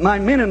said, my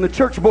men in the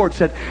church board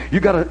said,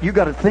 you got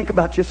to think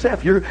about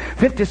yourself. You're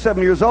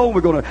 57 years old.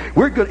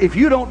 We're good. If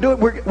you don't do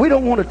it, we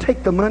don't want to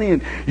take the money,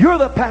 and you're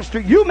the pastor.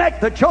 You make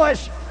the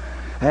choice.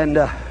 And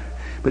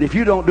but if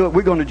you don't do it,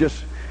 we're going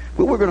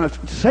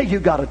to say you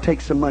got to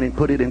take some money and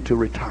put it into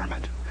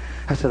retirement.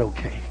 I said,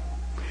 okay.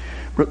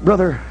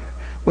 Brother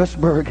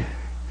Westberg,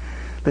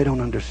 they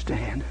don't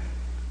understand.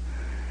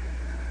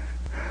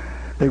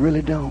 They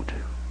really don't.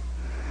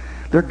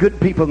 They're good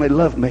people and they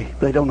love me.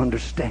 They don't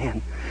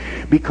understand.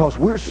 Because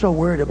we're so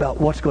worried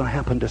about what's going to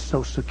happen to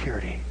Social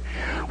Security.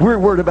 We're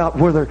worried about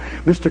whether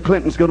Mr.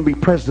 Clinton's going to be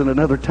president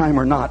another time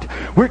or not.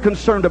 We're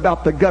concerned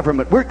about the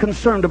government. We're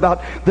concerned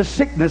about the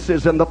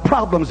sicknesses and the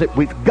problems that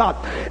we've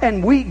got.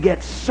 And we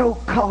get so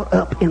caught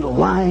up in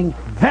lying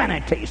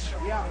vanities.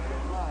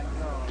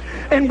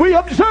 And we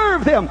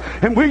observe them.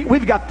 And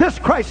we've got this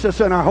crisis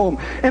in our home,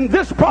 and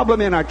this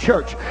problem in our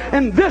church,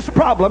 and this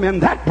problem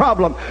and that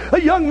problem. A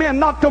young man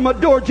knocked on my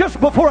door just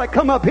before I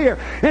come up here,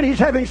 and he's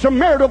having some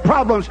marital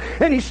problems,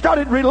 and he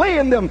started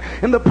relaying them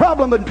and the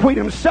problem between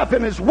himself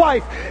and his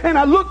wife. And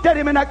I looked at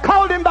him and I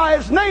called him by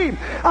his name.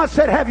 I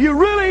said, have you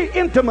really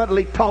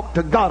intimately talked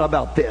to God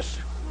about this?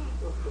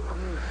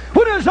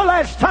 When was the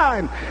last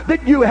time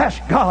that you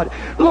asked God,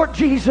 Lord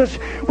Jesus,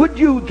 would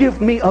you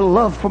give me a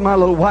love for my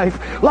little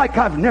wife like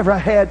I've never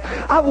had?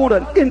 I want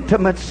an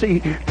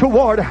intimacy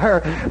toward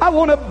her. I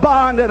want a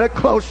bond and a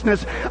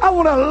closeness. I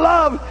want to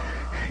love.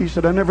 He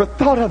said, I never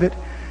thought of it.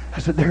 I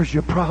said, there's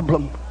your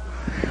problem.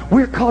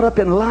 We're caught up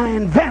in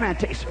lying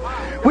vanities.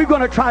 We're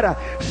going to try to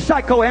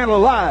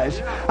psychoanalyze.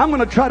 I'm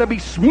going to try to be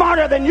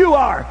smarter than you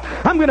are.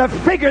 I'm going to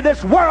figure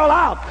this world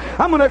out.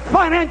 I'm going to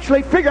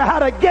financially figure how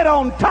to get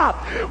on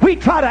top. We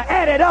try to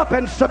add it up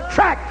and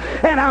subtract.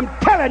 And I'm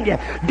telling you,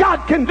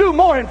 God can do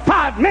more in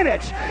 5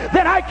 minutes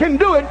than I can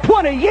do in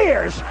 20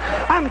 years.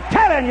 I'm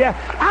telling you,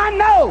 I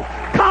know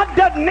God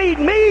doesn't need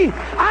me.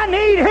 I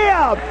need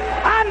Him.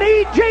 I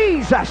need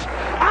Jesus.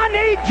 I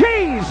need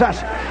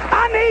Jesus.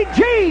 I need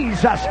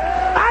Jesus.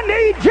 I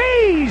need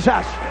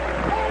Jesus.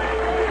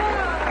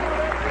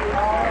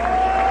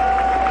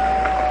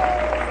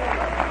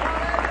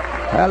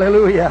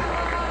 Hallelujah.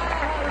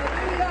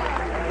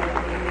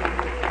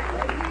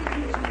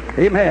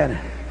 Amen.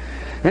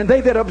 And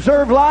they that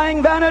observe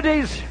lying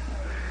vanities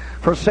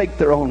forsake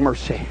their own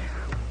mercy.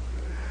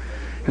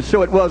 And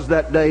so it was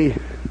that day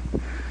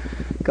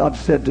God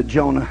said to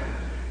Jonah,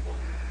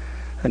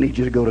 I need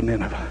you to go to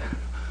Nineveh.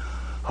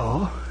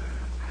 Oh?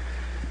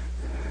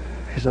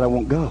 He said, I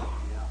won't go.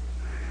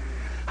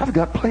 I've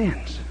got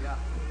plans.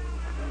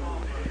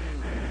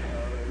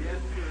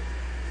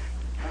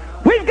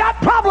 We've got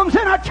problems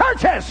in our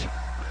churches.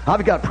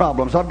 I've got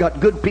problems. I've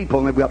got good people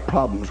and they've got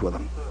problems with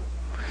them.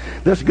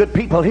 There's good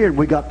people here and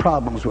we got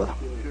problems with them.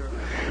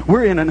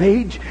 We're in an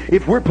age,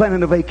 if we're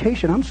planning a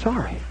vacation, I'm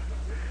sorry.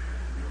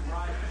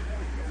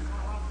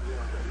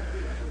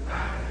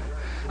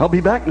 I'll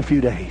be back in a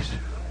few days.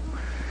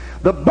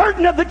 The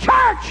burden of the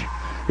church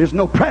is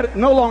no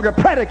longer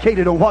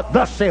predicated on what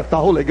thus saith the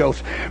Holy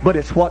Ghost, but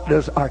it's what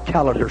does our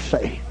calendar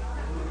say.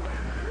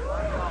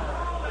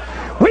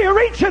 We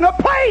reach renting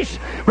a place.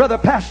 Brother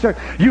Pastor,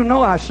 you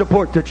know I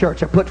support the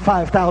church. I put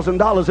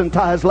 $5,000 in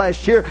tithes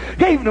last year,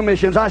 gave to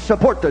missions. I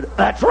support the...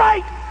 That's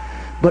right.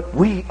 But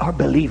we are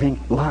believing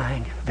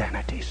lying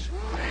vanities.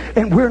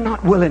 And we're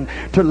not willing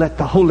to let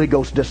the Holy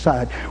Ghost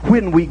decide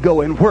when we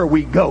go and where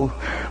we go.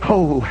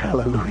 Oh,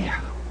 hallelujah.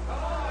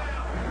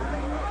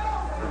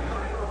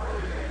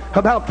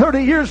 About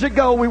 30 years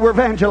ago, we were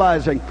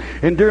evangelizing.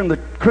 And during the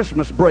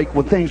Christmas break,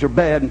 when things are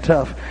bad and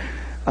tough,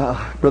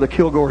 Brother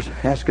Kilgore's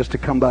asked us to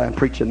come by and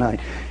preach a night.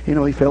 You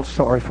know, he felt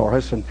sorry for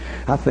us, and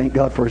I thank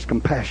God for his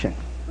compassion.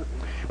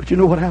 But you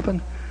know what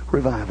happened?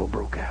 Revival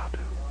broke out.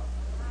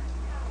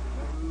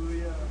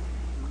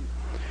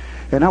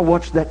 And I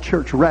watched that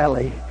church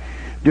rally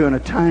during a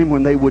time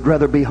when they would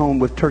rather be home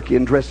with turkey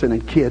and dressing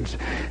and kids.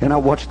 And I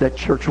watched that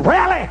church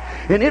rally,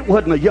 and it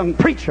wasn't a young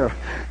preacher.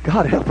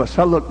 God help us.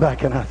 I look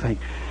back and I think,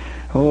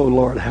 oh,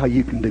 Lord, how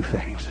you can do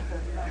things.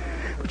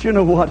 But you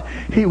know what?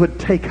 He would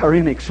take our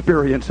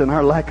inexperience and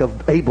our lack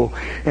of able,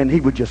 and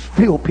he would just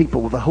fill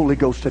people with the Holy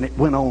Ghost, and it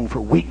went on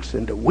for weeks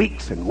and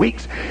weeks and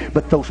weeks.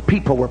 But those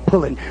people were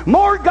pulling,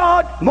 more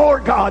God, more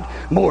God,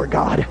 more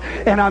God.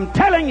 And I'm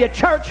telling you,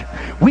 church,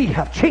 we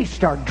have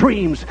chased our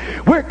dreams.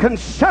 We're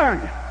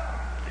concerned.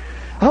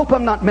 I hope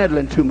I'm not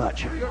meddling too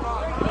much.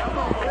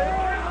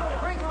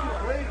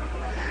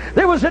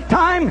 There was a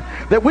time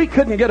that we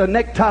couldn't get a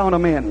necktie on a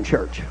man in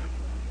church.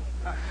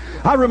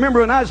 I remember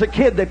when I was a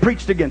kid, they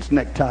preached against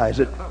neckties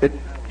at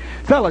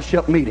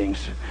fellowship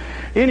meetings.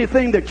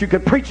 Anything that you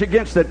could preach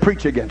against, they'd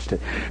preach against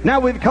it. Now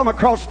we've come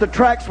across the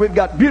tracks. We've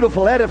got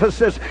beautiful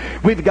edifices.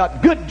 We've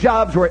got good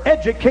jobs. We're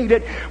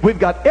educated. We've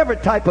got every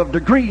type of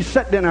degree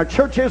set in our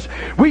churches.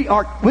 We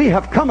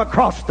have come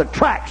across the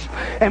tracks,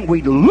 and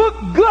we look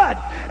good.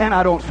 And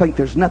I don't think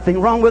there's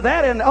nothing wrong with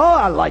that. And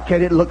I like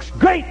it. It looks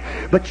great.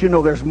 But you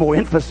know, there's more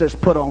emphasis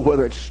put on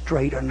whether it's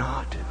straight or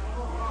not.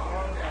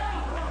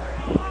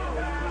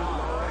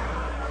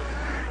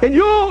 And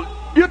you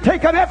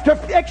take an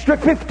extra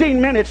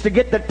 15 minutes to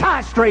get the tie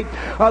straight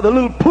or the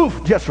little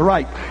poof just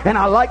right. And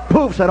I like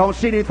poofs. I don't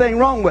see anything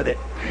wrong with it.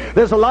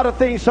 There's a lot of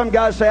things some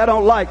guys say I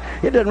don't like.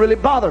 It doesn't really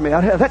bother me.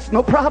 That's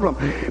no problem.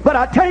 But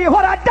I tell you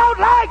what I don't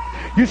like.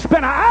 You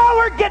spend an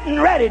hour getting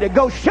ready to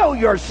go show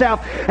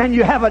yourself, and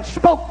you haven't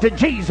spoke to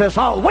Jesus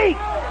all week.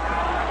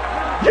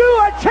 You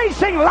are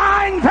chasing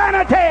lying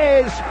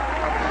vanities.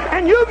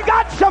 And you've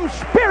got some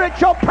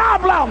spiritual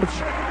problems.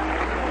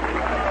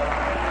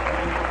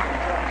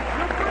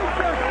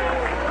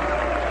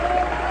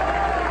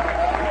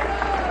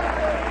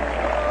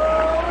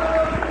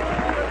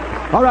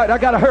 All right, I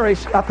got to hurry.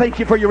 I thank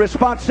you for your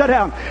response. Sit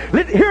down.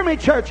 Hear me,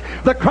 church.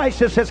 The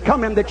crisis has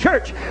come in the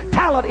church.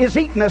 Talent is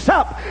eating us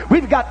up.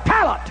 We've got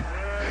talent.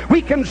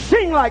 We can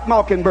sing like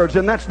mockingbirds,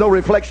 and that's no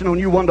reflection on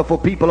you wonderful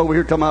people over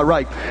here to my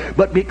right.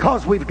 But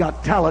because we've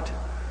got talent,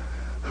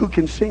 who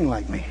can sing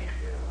like me?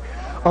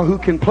 Or who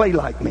can play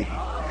like me?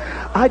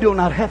 I do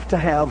not have to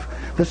have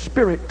the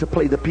spirit to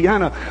play the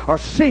piano or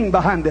sing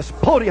behind this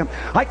podium.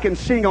 I can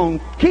sing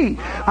on key.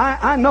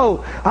 I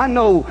know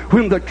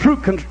when the true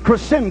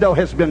crescendo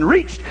has been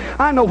reached.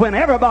 I know when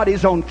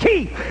everybody's on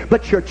key.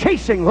 But you're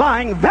chasing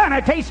lying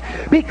vanities,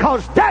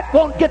 because that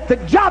won't get the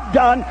job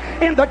done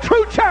in the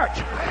true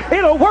church.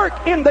 It'll work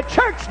in the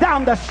church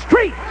down the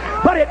street,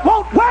 but it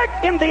won't work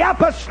in the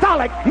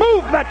apostolic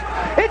movement.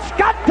 It's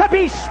got to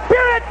be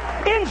spirit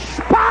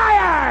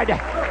inspired.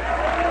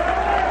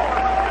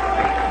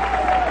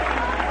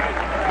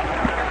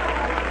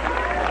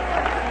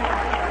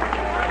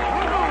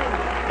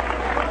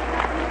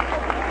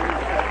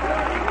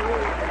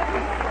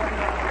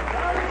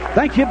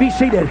 Thank you. Be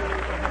seated.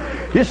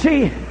 You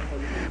see,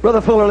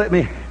 Brother Fuller, let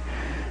me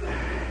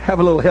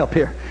have a little help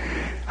here.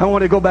 I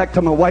want to go back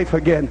to my wife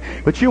again.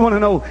 But you want to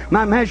know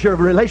my measure of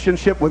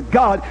relationship with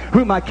God,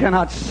 whom I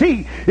cannot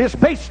see, is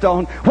based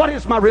on what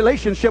is my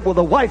relationship with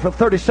a wife of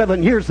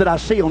 37 years that I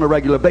see on a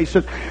regular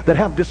basis that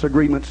have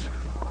disagreements.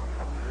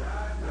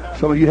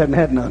 Some of you hadn't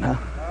had none, huh?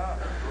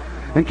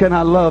 And can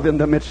I love in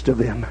the midst of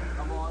them?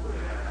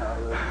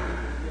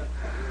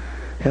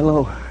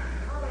 Hello.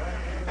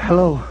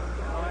 Hello.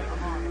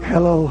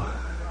 Hello.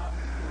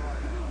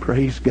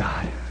 Praise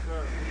God.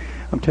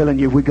 I'm telling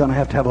you, we're going to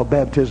have a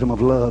baptism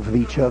of love of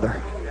each other.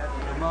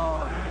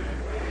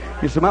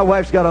 You see, my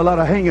wife's got a lot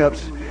of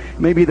hang-ups.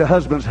 Maybe the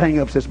husband's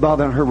hang-ups that's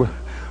bothering her with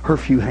her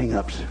few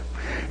hang-ups.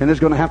 And there's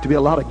going to have to be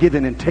a lot of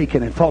giving and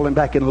taking and falling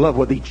back in love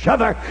with each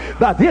other.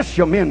 By this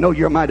your men know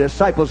you're my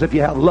disciples, if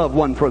you have love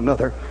one for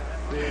another.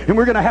 And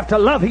we're going to have to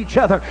love each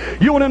other.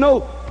 You want to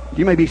know?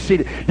 You may be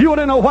seated. You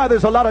want to know why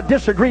there's a lot of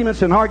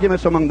disagreements and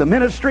arguments among the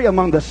ministry,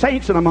 among the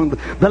saints, and among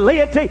the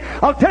laity?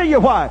 I'll tell you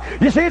why.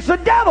 You say it's the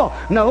devil.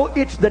 No,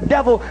 it's the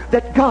devil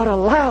that God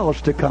allows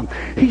to come.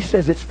 He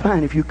says it's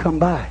fine if you come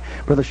by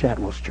Brother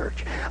Shadwell's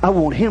church. I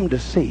want him to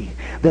see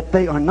that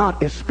they are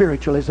not as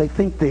spiritual as they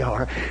think they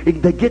are.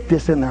 They get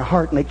this in their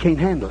heart and they can't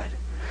handle it.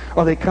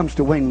 Or it comes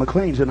to Wayne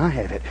McClain's and I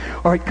have it.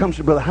 Or it comes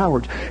to Brother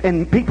Howard's.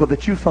 And people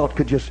that you thought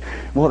could just,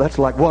 well, that's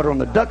like water on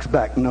the duck's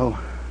back. No,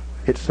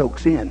 it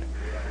soaks in.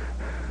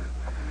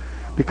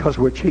 Because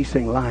we're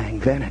chasing lying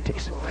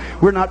vanities.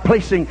 We're not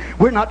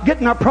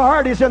getting our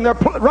priorities in their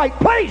right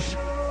place.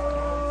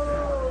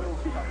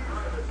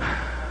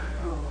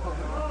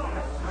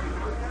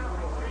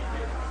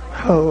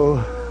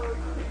 Oh.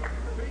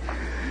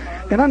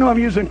 And I know I'm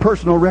using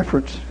personal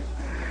reference,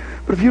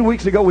 but a few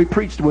weeks ago we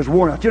preached, was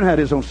worn out. You know how it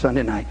is on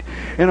Sunday night.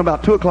 And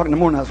about 2 o'clock in the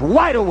morning I was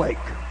wide awake.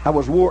 I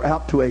was wore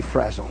out to a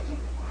frazzle.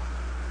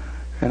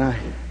 And I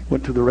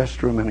went to the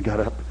restroom and I got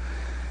up,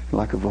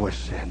 like a voice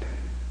said,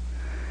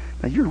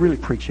 now you're really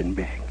preaching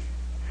big,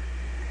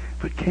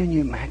 but can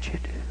you match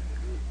it?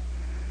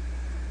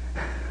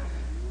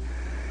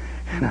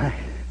 And I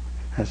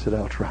said,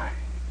 I'll try.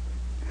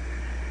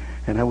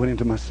 And I went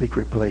into my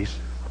secret place.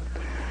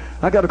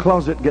 I got a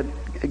closet,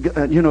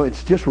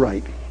 it's just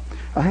right.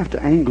 I have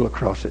to angle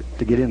across it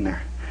to get in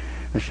there.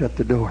 I shut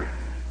the door.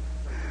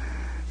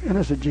 And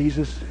I said,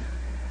 Jesus,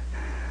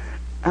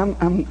 I'm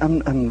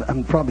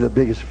probably the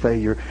biggest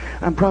failure.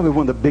 I'm probably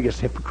one of the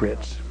biggest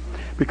hypocrites.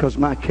 Because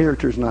my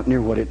character is not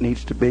near what it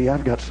needs to be.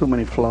 I've got so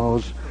many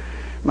flaws.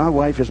 My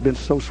wife has been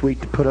so sweet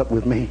to put up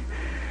with me.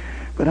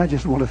 But I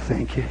just want to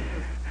thank you.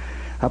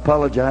 I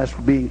apologize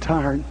for being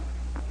tired.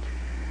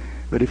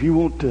 But if you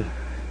want to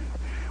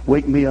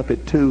wake me up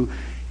at 2,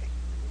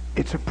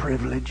 it's a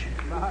privilege.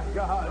 My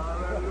God.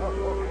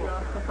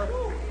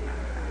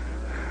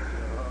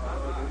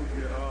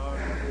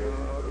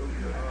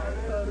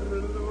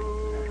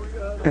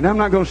 And I'm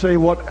not going to say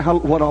what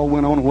all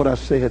went on and what I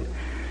said.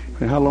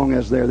 And how long I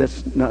was there,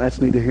 that's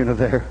neither here nor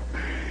there.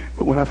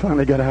 But when I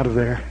finally got out of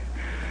there,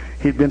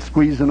 he'd been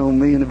squeezing on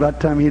me, and about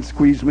the time he'd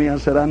squeezed me, I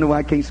said, I know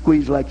I can't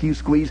squeeze like you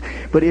squeeze,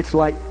 but it's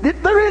like,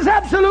 there is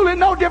absolutely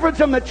no difference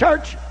in the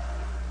church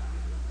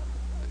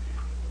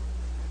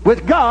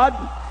with God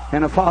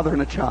and a father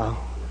and a child.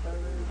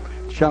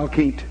 The child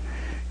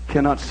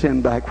cannot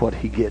send back what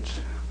he gets.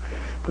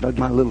 But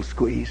my little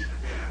squeeze,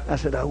 I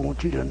said, I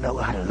want you to know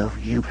I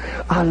love you.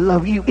 I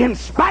love you in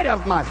spite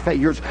of my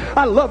failures.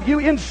 I love you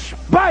in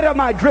spite of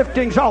my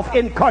driftings off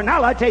in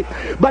carnality.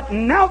 But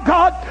now,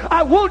 God,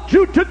 I want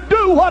you to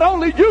do what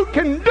only you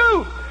can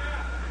do.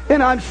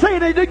 And I'm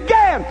saying it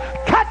again.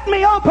 Cut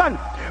me open.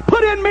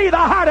 Put in me the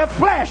heart of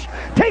flesh.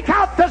 Take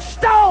out the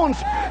stones.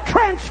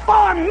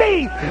 Transform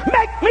me.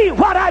 Make me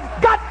what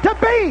I've got to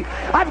be.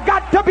 I've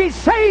got to be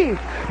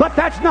saved. But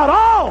that's not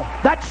all.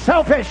 That's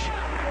selfish.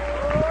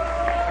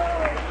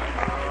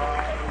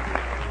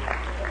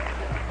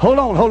 Hold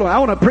on. I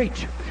want to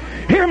preach.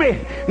 Hear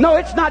me. No,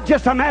 it's not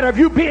just a matter of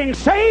you being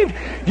saved.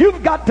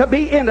 You've got to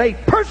be in a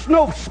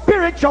personal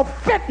spiritual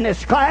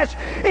fitness class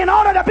in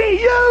order to be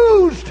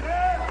used.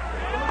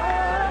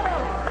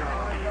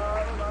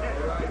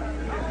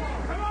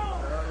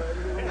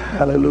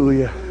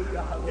 Hallelujah.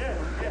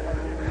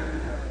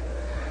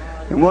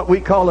 And what we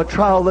call a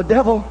trial of the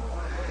devil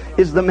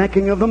is the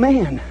making of the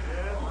man.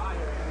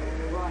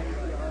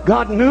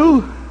 God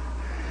knew,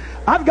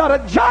 I've got a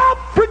job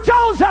for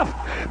Joseph,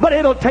 but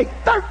it'll take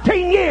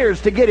 13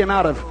 years to get him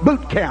out of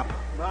boot camp.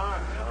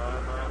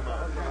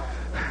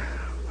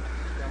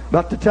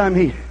 About the time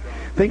he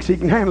thinks he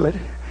can handle it,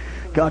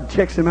 God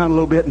checks him out a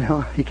little bit, and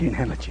now he can't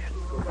handle it yet.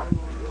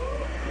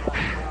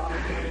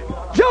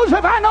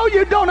 Joseph, I know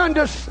you don't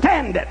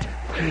understand it,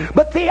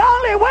 but the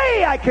only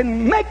way I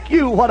can make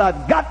you what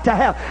I've got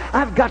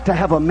to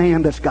have a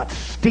man that's got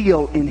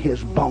steel in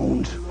his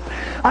bones.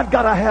 I've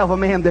got to have a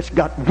man that's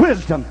got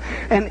wisdom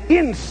and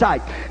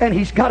insight, and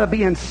he's got to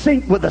be in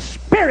sync with the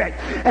Spirit.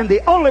 And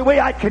the only way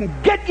I can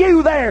get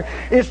you there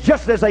is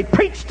just as they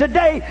preach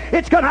today,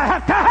 it's going to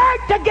have to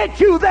hurt to get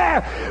you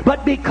there.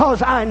 But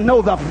because I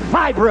know the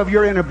fiber of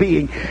your inner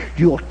being,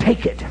 you'll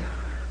take it.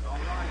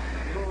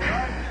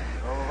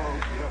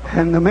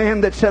 And the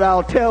man that said,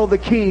 I'll tell the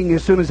king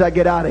as soon as I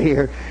get out of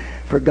here,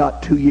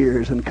 forgot 2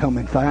 years and come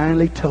and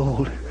finally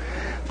told.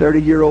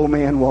 30-year-old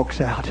man walks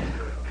out.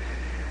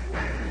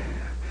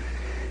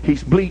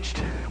 He's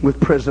bleached with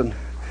prison.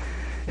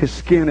 His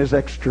skin is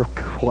extra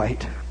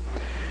white.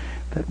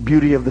 That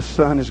beauty of the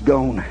sun is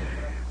gone.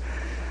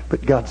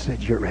 But God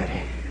said, you're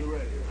ready.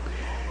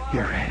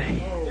 You're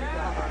ready.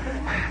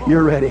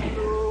 You're ready.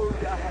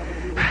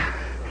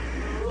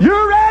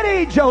 You're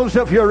ready,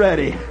 Joseph, you're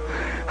ready.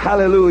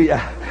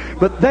 Hallelujah.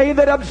 But they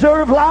that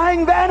observe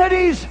lying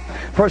vanities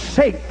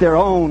forsake their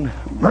own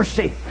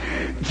mercy.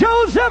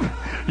 Joseph,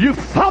 you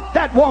thought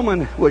that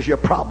woman was your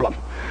problem.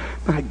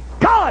 My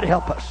God,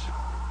 help us.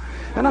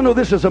 And I know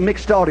this is a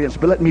mixed audience,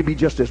 but let me be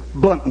just as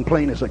blunt and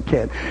plain as I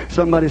can.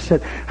 Somebody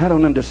said, I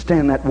don't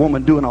understand that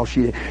woman doing all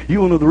she did. You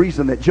will know the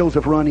reason that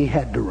Joseph run, he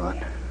had to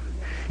run.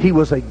 He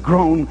was a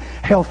grown,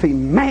 healthy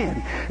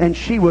man, and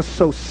she was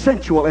so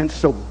sensual and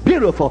so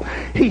beautiful,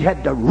 he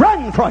had to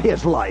run for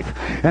his life.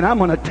 And I'm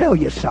going to tell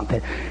you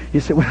something. You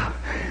say, well,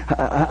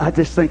 I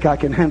just think I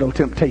can handle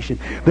temptation.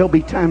 There'll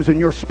be times in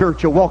your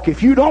spiritual walk,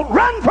 if you don't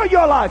run for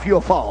your life,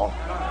 you'll fall.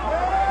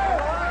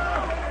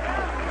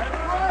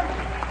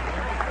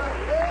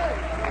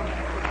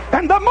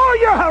 And the more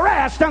you're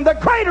harassed, and the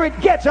greater it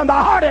gets, and the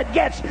harder it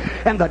gets,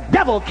 and the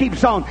devil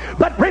keeps on.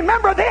 But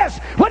remember this,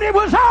 when it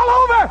was all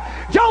over,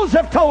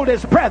 Joseph told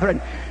his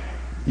brethren,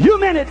 you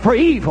meant it for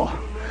evil,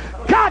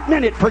 God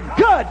meant it for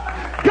good.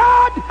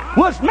 God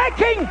was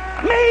making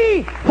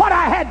me what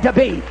I had to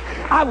be.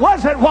 I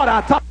wasn't what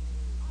I thought.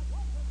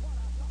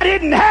 I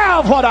didn't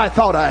have what I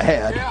thought I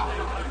had.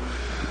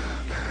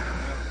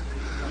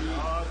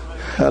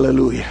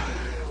 Hallelujah.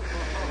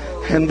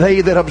 And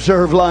they that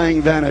observe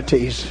lying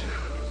vanities,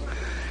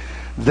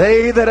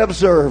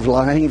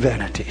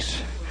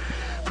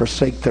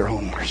 forsake their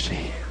own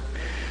mercy.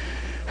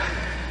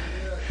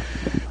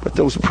 But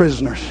those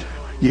prisoners,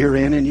 year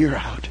in and year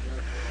out,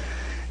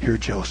 hear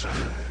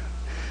Joseph,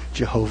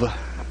 Jehovah,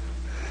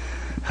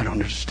 I don't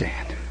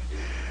understand,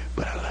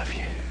 but I love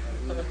you.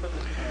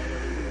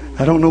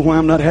 I don't know why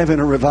I'm not having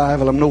a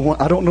revival.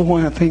 I don't know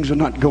why things are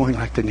not going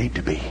like they need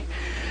to be,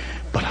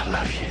 but I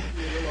love you.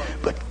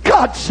 But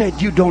God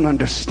said you don't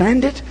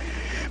understand it.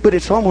 But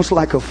it's almost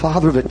like a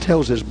father that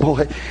tells his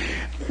boy,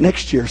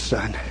 next year,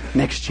 son,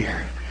 next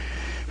year,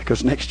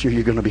 because next year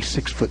you're going to be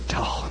 6 foot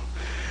tall,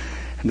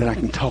 and then I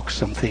can talk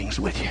some things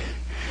with you.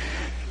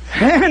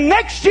 And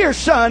next year,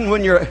 son,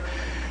 when you're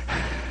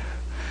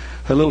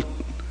a little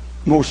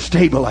more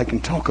stable, I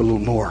can talk a little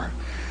more.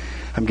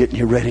 I'm getting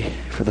you ready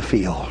for the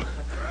field.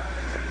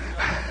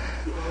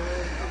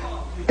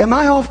 Am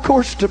I off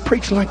course to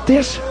preach like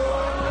this?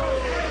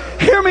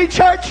 Hear me,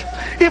 church.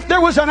 If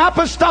there was an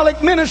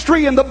apostolic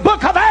ministry in the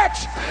book of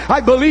Acts, I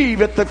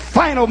believe at the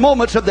final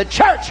moments of the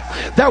church,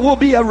 there will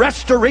be a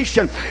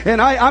restoration. And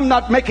I'm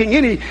not making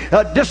any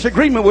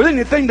disagreement with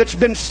anything that's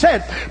been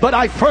said, but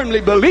I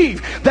firmly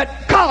believe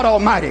that God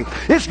Almighty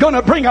is going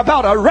to bring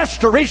about a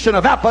restoration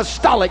of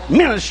apostolic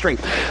ministry.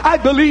 I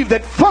believe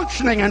that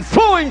functioning and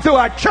flowing through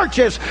our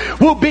churches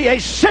will be a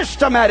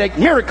systematic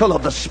miracle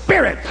of the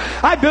Spirit.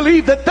 I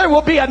believe that there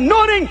will be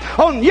anointing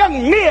on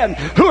young men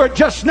who are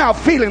just now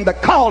feeling the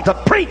call to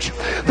preach,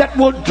 that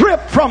will drip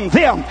from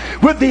them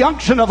with the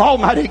unction of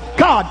Almighty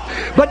God.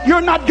 But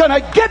you're not going to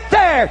get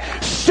there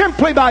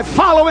simply by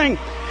following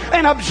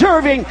and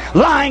observing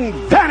lying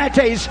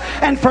vanities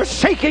and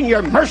forsaking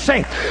your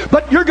mercy.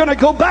 But you're going to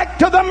go back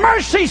to the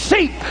mercy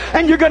seat,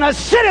 and you're going to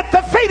sit at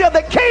the feet of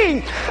the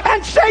King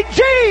and say,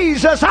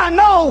 Jesus, I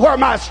know where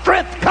my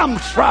strength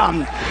comes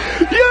from.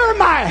 You're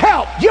my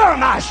help. You're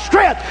my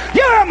strength.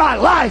 You're my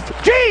life.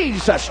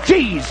 Jesus,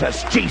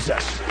 Jesus,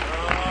 Jesus.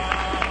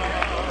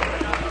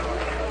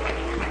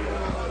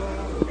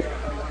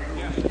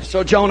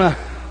 So Jonah,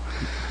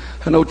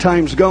 I know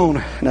time's gone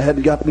and I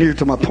hadn't got near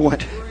to my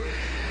point.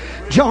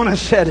 Jonah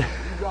said,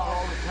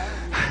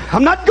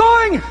 I'm not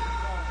going.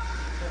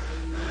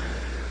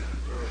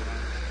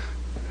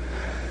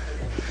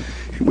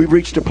 We've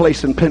reached a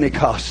place in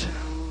Pentecost.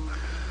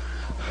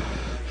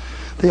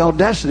 The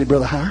audacity,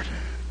 Brother Howard.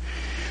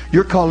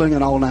 You're calling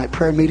an all-night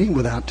prayer meeting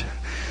without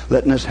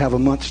letting us have a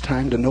month's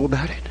time to know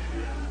about it.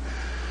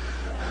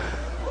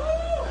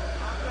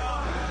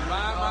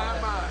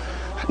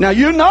 Now,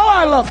 you know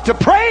I love to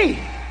pray.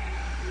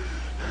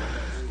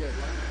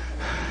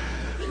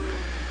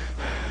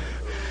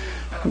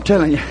 I'm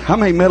telling you, I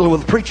may meddle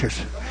with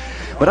preachers,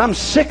 but I'm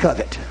sick of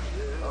it.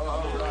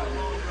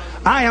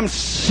 I am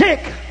sick.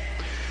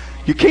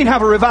 You can't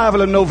have a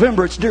revival in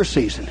November. It's deer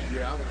season.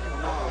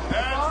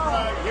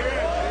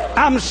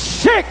 I'm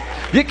sick.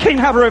 You can't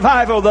have a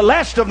revival the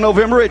last of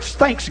November. It's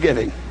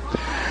Thanksgiving.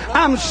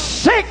 I'm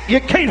sick.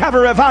 You can't have a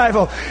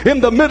revival in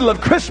the middle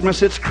of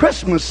Christmas. It's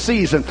Christmas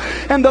season.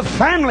 And the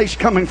family's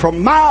coming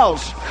from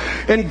miles.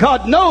 And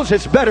God knows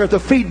it's better to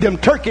feed them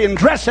turkey and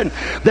dressing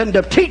than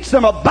to teach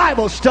them a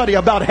Bible study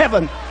about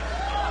heaven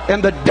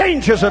and the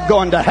dangers of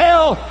going to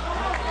hell.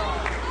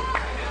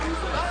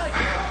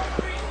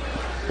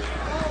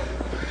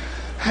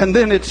 And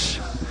then it's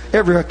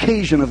every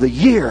occasion of the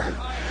year.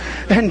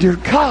 And dear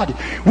God,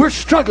 we're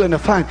struggling to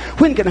find,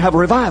 when can I have a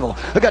revival?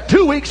 I got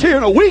 2 weeks here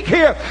and a week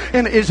here.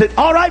 And is it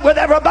all right with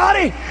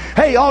everybody?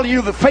 Hey, all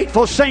you the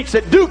faithful saints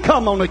that do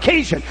come on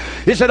occasion,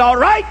 is it all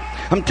right?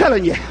 I'm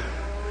telling you,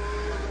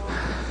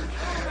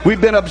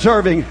 we've been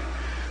observing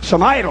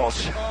some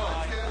idols.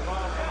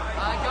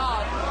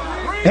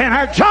 And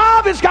our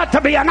job has got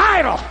to be an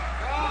idol.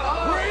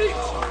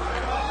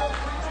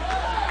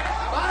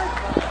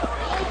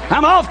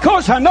 I'm off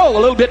course, I know,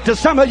 a little bit to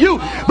some of you,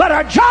 but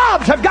our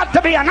jobs have got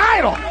to be an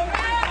idol.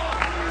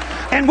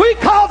 And we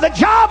call the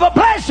job a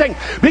blessing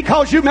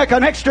because you make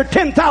an extra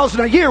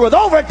 $10,000 a year with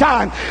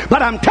overtime.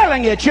 But I'm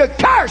telling you, it's your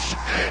curse,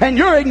 and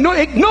you're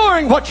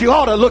ignoring what you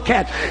ought to look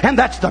at, and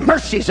that's the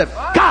mercies of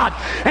God.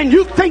 And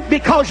you think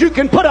because you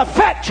can put a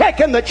fat check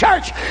in the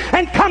church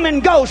and come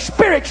and go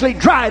spiritually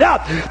dried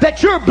up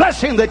that you're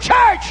blessing the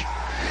church.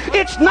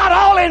 It's not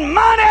all in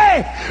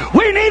money.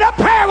 We need a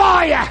prayer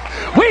warrior.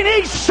 We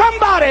need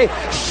somebody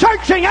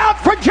searching out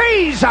for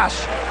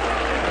Jesus.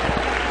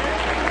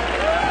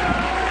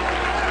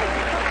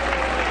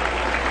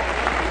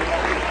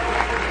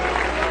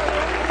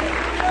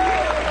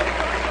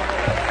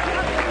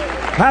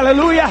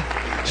 Hallelujah.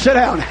 Sit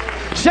down.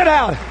 Sit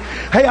down.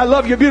 Hey, I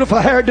love your beautiful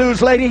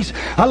hairdos, ladies.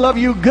 I love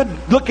you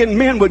good-looking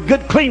men with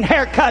good, clean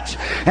haircuts.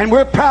 And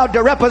we're proud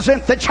to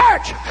represent the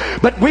church.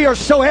 But we are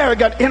so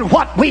arrogant in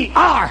what we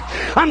are.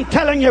 I'm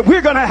telling you,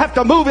 we're going to have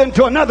to move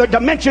into another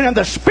dimension in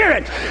the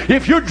spirit.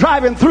 If you're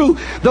driving through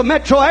the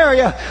metro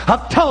area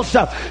of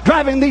Tulsa,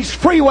 driving these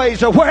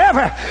freeways or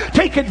wherever,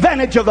 take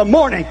advantage of the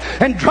morning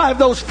and drive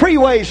those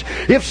freeways.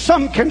 If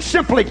some can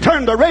simply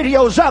turn the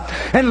radios up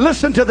and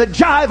listen to the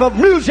jive of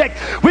music,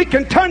 we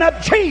can turn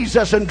up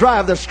Jesus and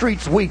drive the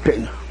streets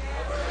weeping.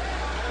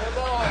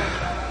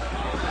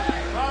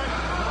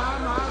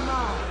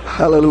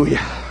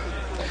 Hallelujah.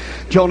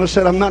 Jonah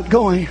said, I'm not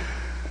going.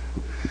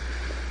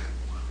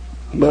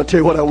 But I'll tell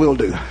you what I will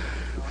do.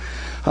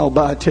 I'll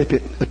buy a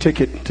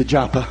ticket to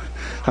Joppa.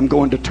 I'm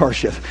going to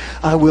Tarshish.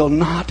 I will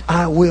not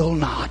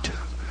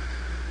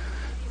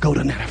go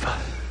to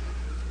Nineveh.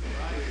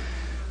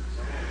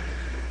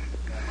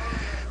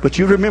 But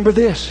you remember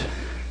this.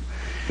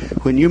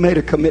 When you made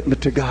a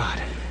commitment to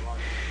God,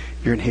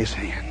 you're in His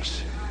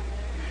hands.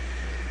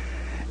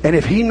 And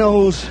if He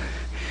knows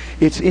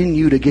it's in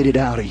you to get it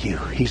out of you,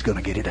 He's going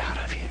to get it out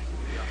of you.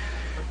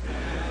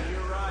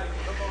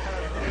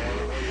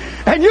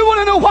 And you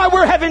want to know why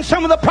we're having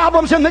some of the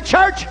problems in the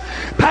church?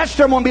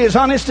 Pastor, I'm going to be as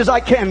honest as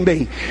I can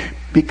be.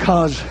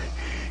 Because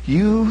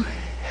you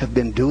have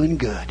been doing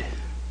good.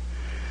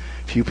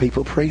 Few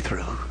people pray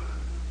through.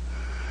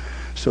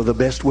 So the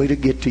best way to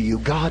get to you,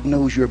 God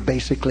knows you're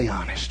basically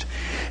honest.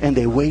 And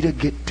the way to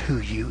get to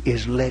you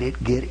is let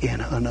it get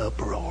in an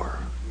uproar.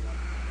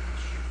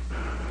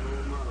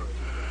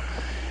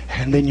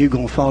 And then you're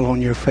going to fall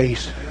on your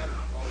face.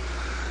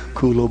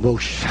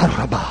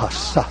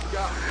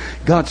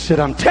 God said,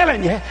 I'm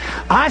telling you,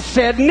 I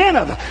said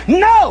Nineveh.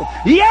 No,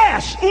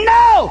 yes,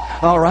 no.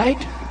 All right.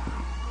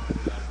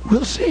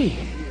 We'll see.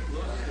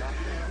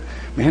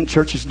 Man,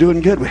 church is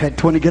doing good. We had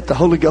 20 get the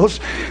Holy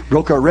Ghost.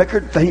 Broke our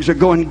record. Things are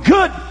going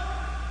good.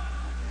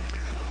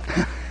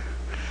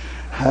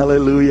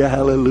 Hallelujah,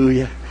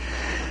 hallelujah.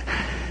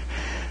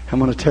 I'm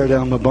going to tear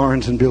down my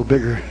barns and build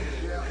bigger.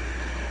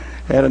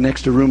 Add an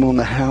extra room on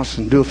the house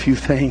and do a few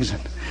things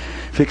and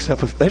fix up.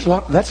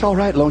 That's all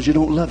right as long as you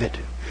don't love it.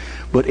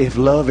 But if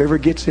love ever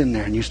gets in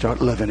there and you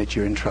start loving it,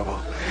 you're in trouble.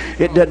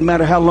 It doesn't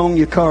matter how long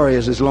your car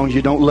is as long as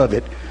you don't love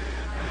it.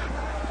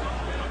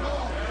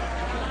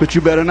 But you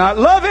better not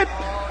love it.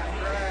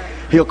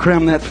 He'll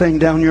cram that thing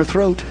down your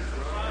throat.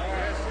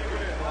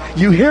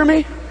 You hear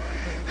me?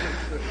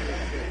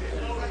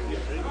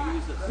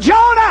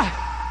 Jonah!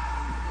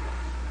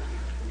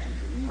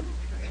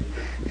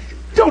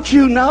 Don't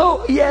you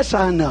know? Yes,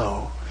 I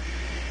know.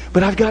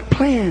 But I've got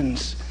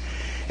plans.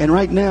 And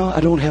right now, I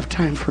don't have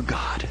time for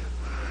God.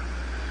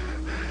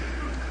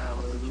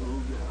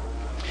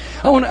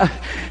 I want to...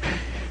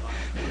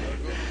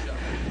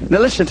 Now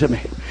listen to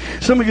me.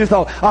 Some of you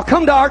thought, I'll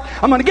come to Art,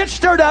 I'm going to get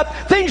stirred up,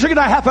 things are going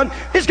to happen,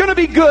 it's going to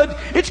be good,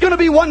 it's going to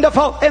be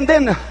wonderful, and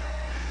then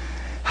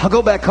I'll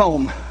go back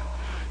home.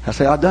 I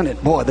say, I've done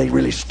it. Boy, they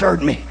really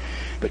stirred me.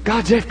 But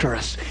God's after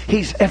us.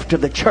 He's after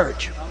the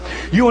church.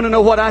 You want to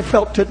know what I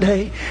felt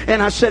today?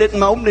 And I said it in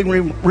my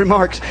opening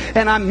remarks,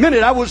 and I meant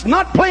it. I was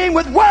not playing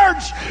with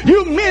words.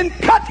 You men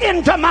cut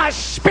into my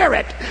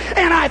spirit,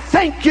 and I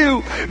thank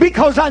you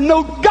because I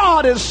know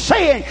God is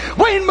saying,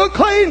 Wayne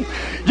McClain,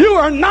 you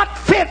are not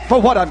fit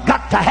for what I've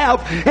got to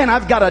have, and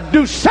I've got to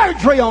do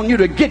surgery on you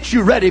to get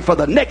you ready for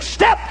the next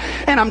step.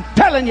 And I'm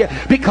telling you,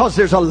 because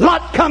there's a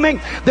lot coming.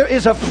 There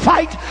is a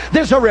fight.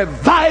 There's a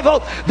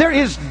revival. There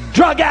is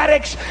drug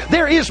addicts.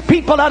 There is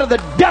people out of the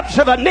depths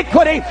of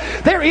iniquity.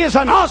 There is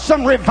an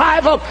awesome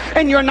revival,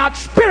 and you're not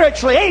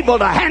spiritually able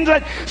to handle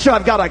it, so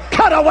I've got to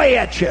cut away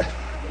at you.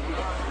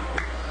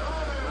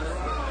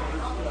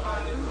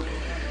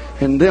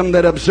 And them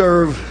that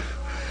observe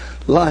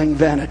lying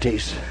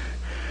vanities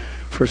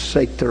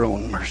forsake their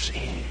own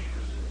mercy.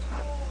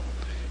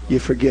 You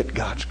forget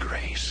God's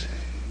grace.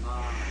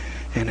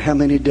 And how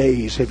many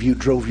days have you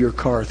drove your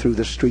car through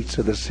the streets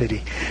of the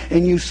city?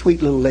 And you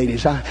sweet little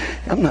ladies,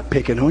 I'm not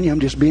picking on you, I'm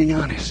just being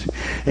honest.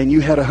 And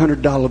you had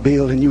 $100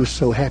 bill and you were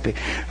so happy.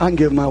 I can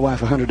give my wife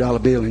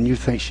 $100 bill and you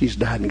think she's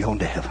died and gone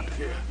to heaven.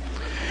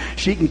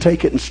 She can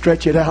take it and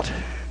stretch it out.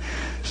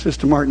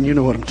 Sister Martin, you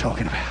know what I'm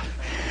talking about.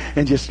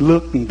 And just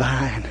look and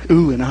buy and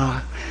ooh and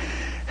ah.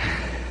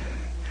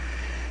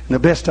 And the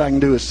best I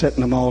can do is sit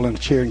them all in a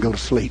chair and go to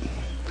sleep.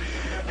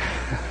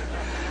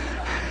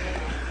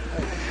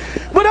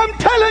 But I'm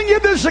telling you,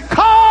 there's a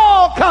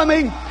call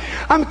coming.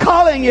 I'm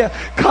calling you.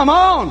 Come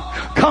on.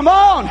 Come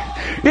on.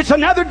 It's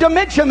another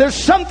dimension. There's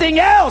something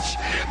else.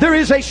 There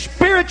is a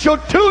spiritual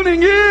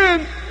tuning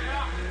in.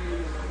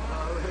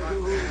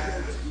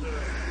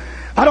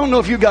 I don't know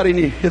if you got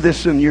any of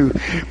this in you,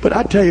 but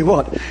I tell you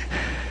what,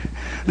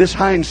 this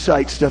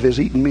hindsight stuff is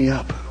eating me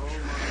up.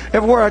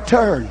 Everywhere I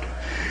turn,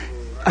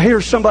 I hear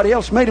somebody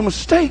else made a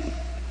mistake.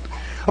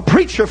 A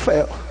preacher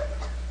fell.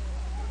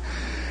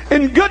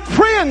 And good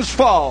friends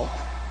fall.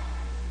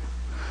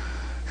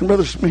 And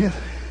Brother Smith,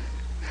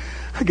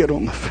 I get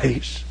on my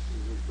face.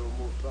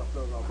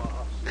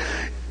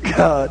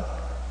 God,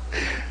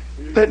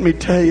 Let me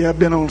tell you, I've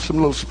been on some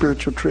little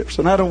spiritual trips,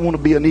 and I don't want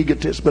to be an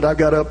egotist, but I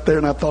got up there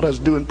and I thought I was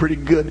doing pretty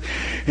good.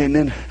 And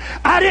then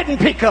I didn't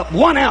pick up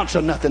 1 ounce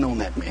of nothing on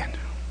that man.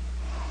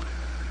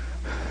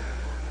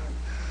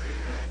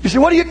 You say,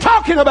 what are you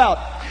talking about?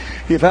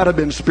 If I'd have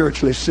been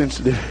spiritually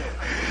sensitive,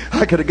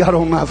 I could have got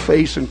on my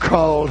face and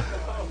crawled.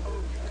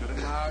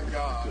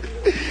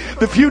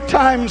 The few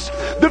times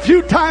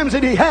that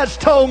he has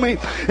told me,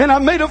 and I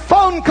made a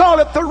phone call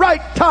at the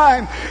right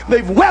time,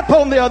 they've wept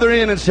on the other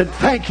end and said,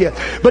 thank you.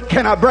 But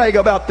can I brag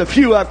about the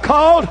few I've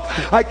called?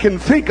 I can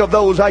think of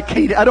those. I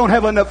don't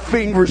have enough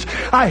fingers.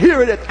 I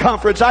hear it at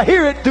conference. I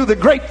hear it through the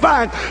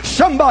grapevine.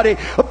 Somebody,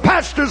 a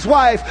pastor's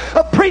wife,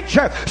 a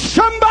preacher,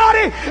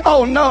 somebody.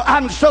 Oh no,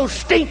 I'm so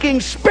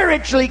stinking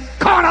spiritually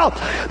carnal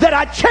that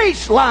I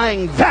chase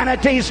lying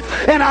vanities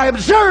and I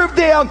observe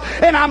them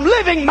and I'm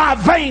living my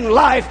vain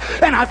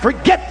life and I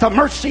forget the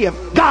mercy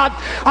of God.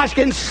 I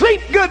can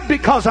sleep good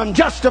because I'm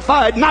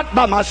justified not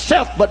by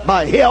myself but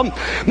by Him.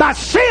 My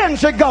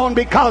sins are gone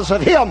because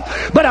of Him,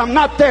 but I'm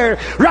not there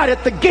right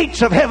at the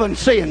gates of heaven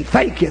saying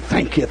thank you,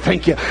 thank you,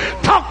 thank you.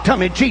 Talk to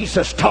me,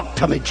 Jesus. Talk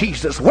to me,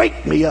 Jesus.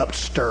 Wake me up,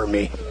 stir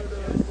me.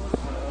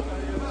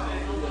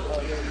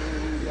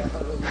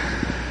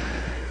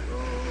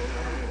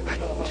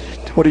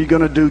 What are you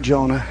going to do,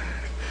 Jonah?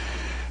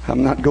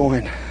 I'm not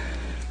going.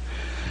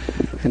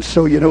 And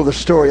so you know the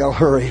story. I'll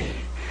hurry.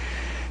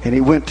 And he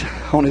went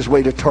on his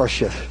way to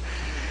Tarshish.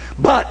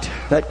 But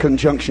that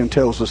conjunction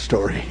tells the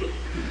story.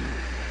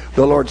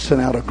 The Lord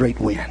sent out a great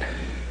wind.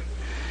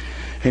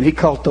 And he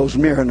caught those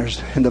mariners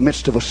in the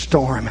midst of a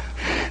storm.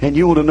 And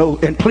you want to know,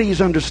 and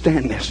please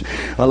understand this,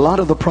 a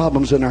lot of the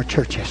problems in our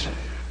churches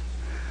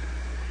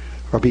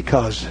are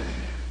because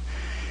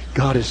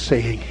God is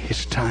saying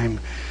it's time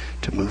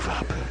to move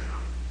up.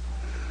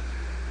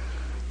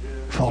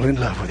 Fall in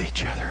love with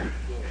each other.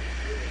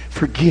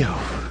 Forgive.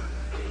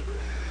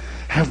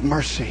 Have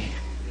mercy.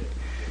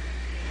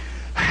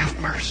 Have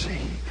mercy.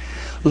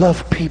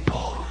 Love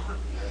people.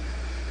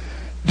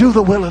 Do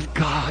the will of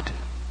God.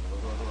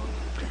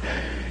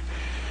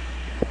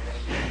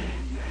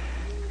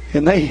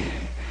 And they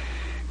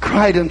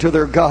cried unto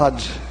their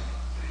gods.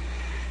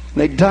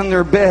 They'd done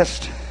their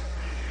best.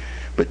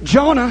 But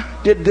Jonah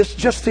did this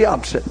just the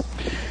opposite.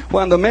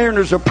 When the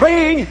mariners are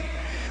praying,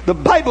 the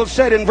Bible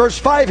said in verse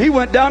 5, he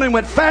went down and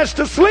went fast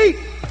asleep.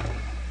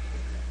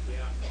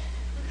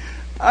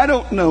 I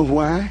don't know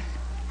why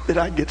that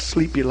I get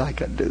sleepy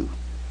like I do.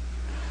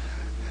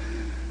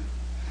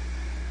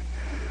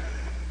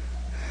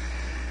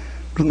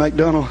 Brother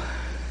McDonald,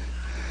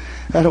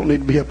 I don't need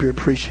to be up here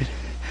preaching.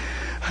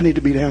 I need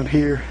to be down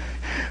here.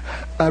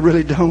 I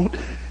really don't.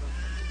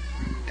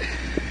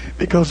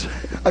 Because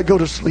I go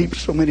to sleep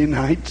so many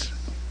nights.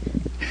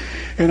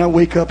 And I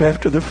wake up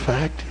after the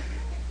fact.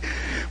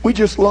 We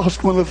just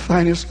lost one of the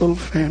finest little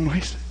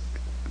families.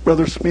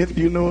 Brother Smith,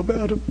 you know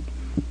about him.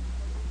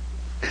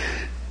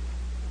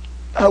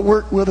 I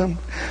worked with him.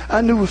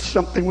 I knew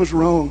something was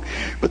wrong.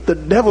 But the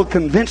devil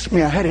convinced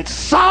me I had it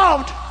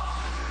solved.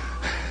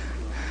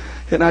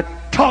 And I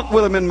talked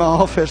with him in my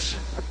office.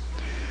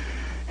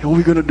 And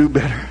we're going to do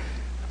better.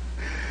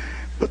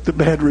 But the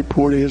bad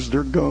report is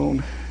they're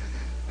gone.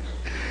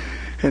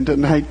 And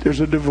tonight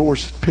there's a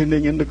divorce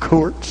pending in the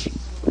courts.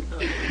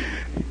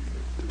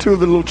 2 of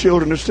the little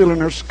children are still in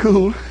their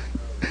school.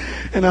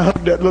 And I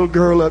hugged that little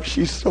girl up.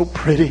 She's so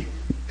pretty.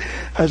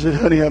 I said,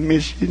 honey, I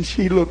miss you. And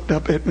she looked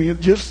up at me and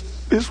just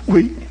this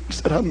week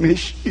said, I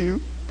miss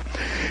you.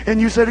 And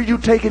you said, are you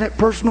taking it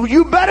personal?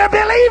 You better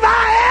believe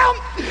I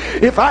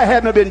am. If I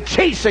hadn't been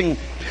chasing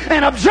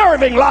and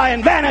observing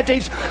lying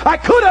vanities, I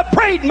could have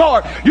prayed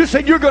more. You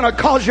said you're going to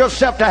cause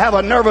yourself to have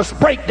a nervous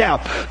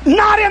breakdown.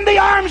 Not in the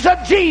arms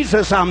of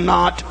Jesus, I'm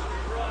not.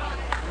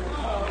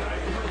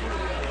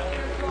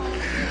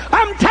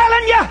 I'm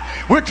telling you,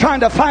 we're trying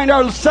to find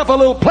ourselves a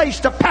little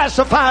place to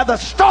pacify the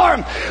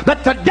storm,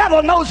 but the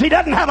devil knows he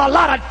doesn't have a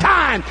lot of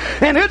time,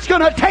 and it's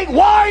going to take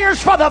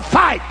warriors for the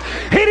fight.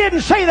 He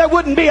didn't say there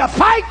wouldn't be a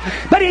fight,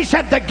 but he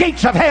said the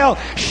gates of hell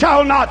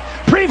shall not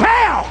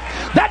prevail.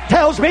 That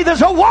tells me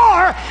there's a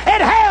war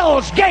at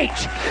hell's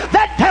gates.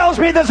 That tells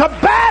me there's a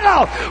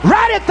battle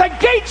right at the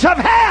gates of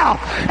hell,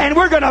 and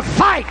we're going to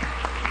fight.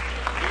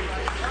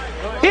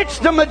 It's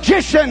the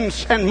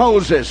magicians and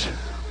Moses.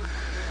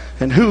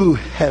 And who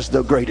has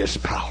the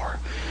greatest power?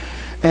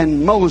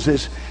 And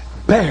Moses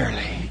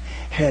barely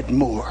had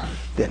more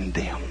than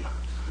them.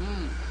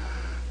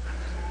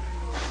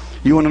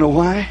 You want to know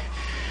why?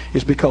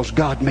 It's because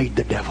God made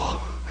the devil.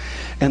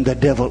 And the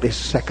devil is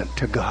second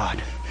to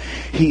God.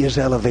 He is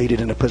elevated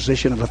in a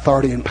position of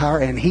authority and power,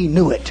 and he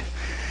knew it.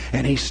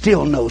 And he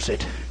still knows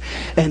it.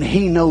 And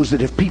he knows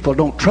that if people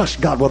don't trust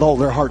God with all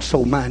their heart,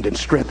 soul, mind, and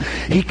strength,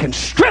 he can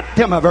strip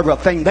them of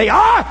everything they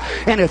are.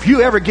 And if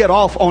you ever get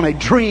off on a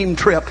dream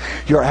trip,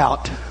 you're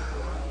out.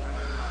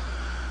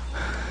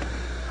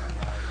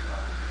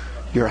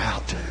 You're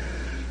out.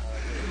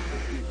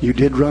 You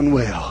did run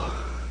well,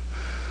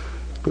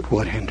 but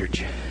what hindered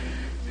you?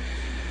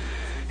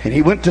 And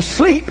he went to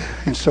sleep,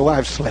 and so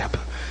I've slept,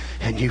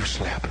 and you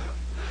slept.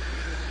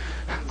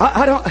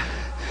 I don't...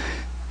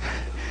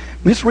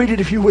 Misread it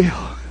if you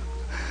will.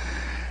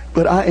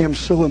 But I am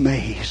so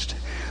amazed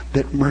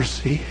that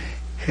mercy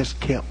has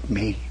kept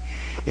me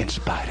in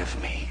spite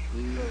of me.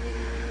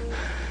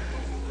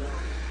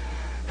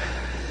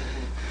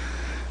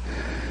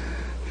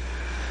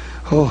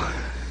 Oh,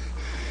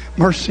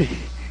 mercy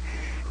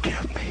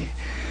kept me.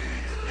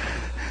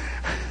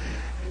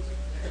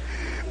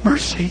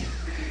 Mercy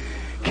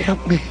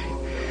kept me.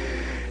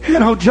 You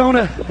know,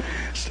 Jonah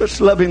starts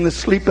rubbing the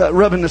sleep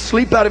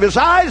out of his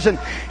eyes, and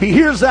he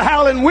hears the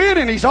howling wind,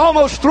 and he's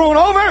almost thrown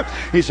over.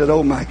 He said,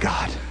 oh my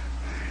God,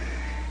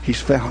 he's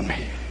found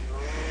me.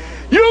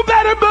 You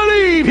better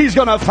believe he's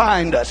going to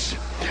find us.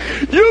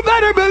 You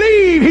better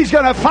believe he's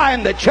going to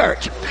find the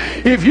church.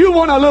 If you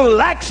want a little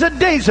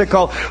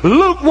lackadaisical,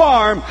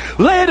 lukewarm,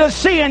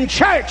 Laodicean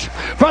church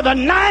for the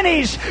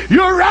 90s,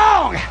 you're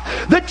wrong.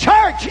 The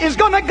church is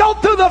going to go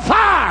through the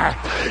fire.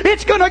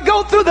 It's going to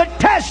go through the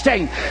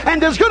testing.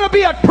 And there's going to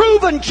be a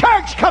proven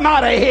church come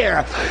out of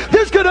here.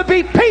 There's going to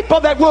be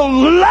people that will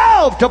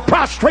love to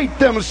prostrate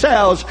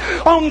themselves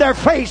on their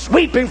face,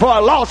 weeping for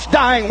a lost,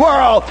 dying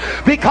world,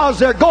 because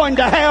they're going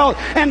to hell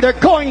and they're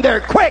going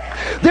there quick.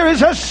 There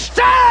is a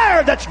stir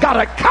that's got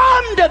to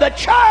come to the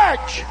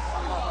church.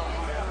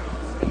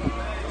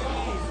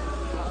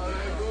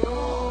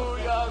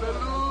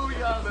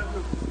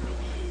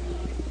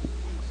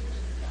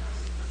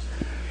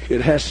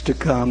 It has to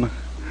come.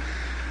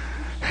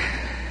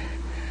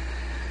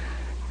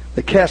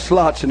 They cast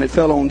lots and it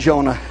fell on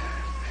Jonah.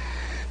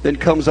 Then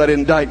comes that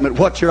indictment.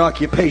 What's your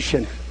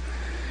occupation?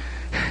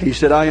 He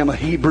said, I am a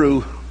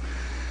Hebrew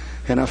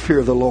and I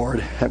fear the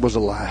Lord. That was a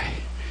lie.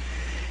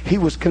 He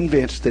was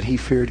convinced that he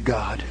feared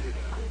God.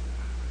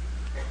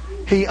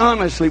 He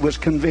honestly was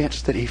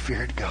convinced that he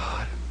feared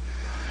God.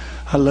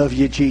 I love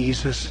you,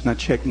 Jesus. And I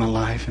checked my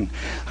life and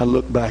I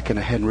looked back and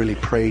I hadn't really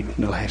prayed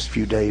in the last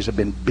few days. I've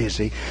been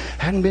busy.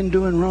 Hadn't been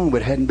doing wrong,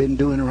 but hadn't been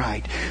doing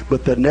right.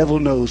 But the devil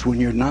knows when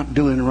you're not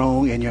doing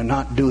wrong and you're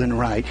not doing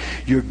right,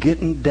 you're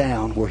getting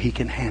down where he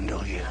can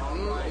handle you.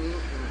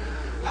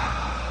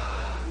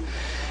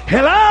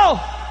 Hello?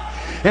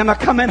 Am I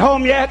coming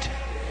home yet?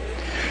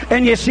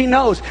 And yes, he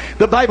knows.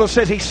 The Bible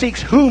says he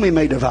seeks whom he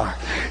may devour.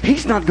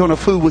 He's not going to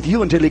fool with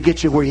you until he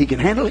gets you where he can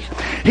handle it.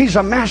 He's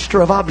a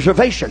master of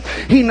observation.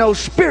 He knows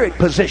spirit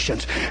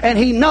positions. And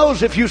he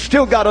knows if you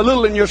still got a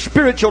little in your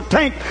spiritual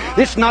tank,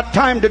 it's not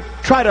time to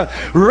try to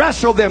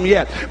wrestle them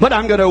yet. But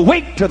I'm going to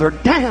wait till they're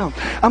down.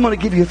 I'm going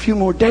to give you a few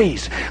more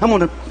days. I'm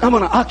going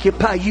to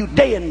occupy you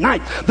day and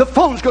night. The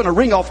phone's going to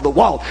ring off the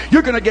wall.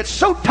 You're going to get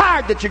so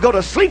tired that you go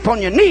to sleep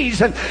on your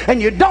knees and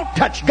you don't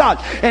touch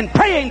God. And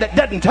praying that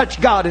doesn't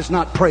touch God is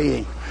not praying.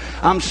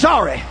 I'm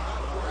sorry.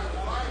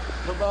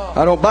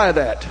 I don't buy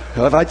that.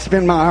 If I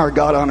spend my hour,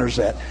 God honors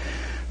that.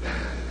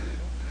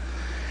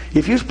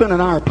 If you spend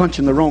an hour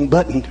punching the wrong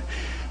button,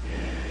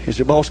 is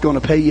your boss going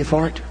to pay you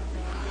for it?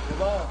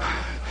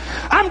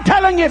 I'm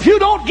telling you, if you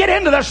don't get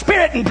into the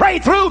Spirit and pray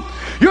through,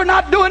 you're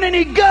not doing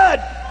any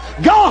good.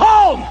 Go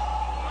home.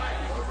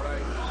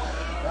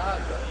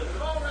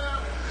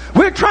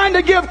 We're trying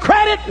to give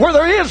credit where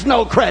there is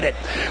no credit.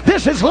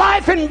 This is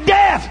life and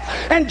death.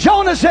 And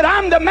Jonah said,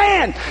 I'm the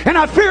man and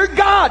I fear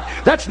God.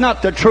 That's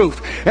not the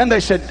truth. And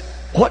they said,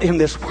 what in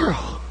this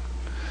world?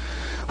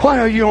 Why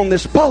are you on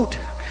this boat?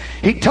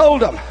 He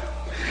told them.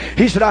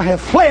 He said, I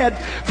have fled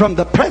from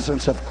the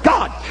presence of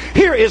God.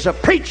 Here is a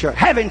preacher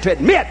having to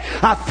admit,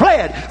 I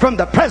fled from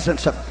the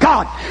presence of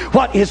God.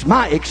 What is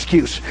my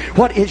excuse?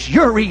 What is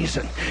your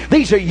reason?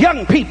 These are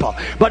young people,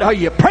 but are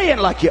you praying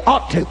like you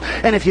ought to?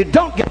 And if you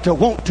don't get the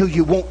want to,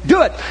 you won't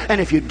do it. And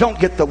if you don't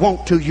get the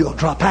want to, you'll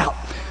drop out.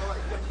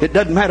 It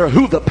doesn't matter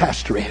who the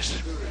pastor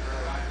is.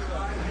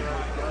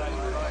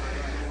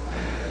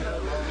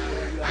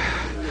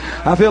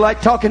 I feel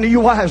like talking to you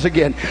wives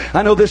again.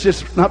 I know this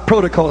is not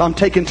protocol. I'm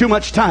taking too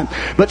much time.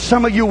 But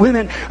some of you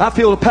women, I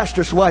feel the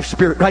pastor's wife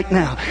spirit right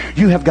now.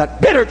 You have got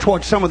bitter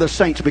towards some of the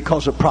saints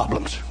because of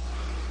problems.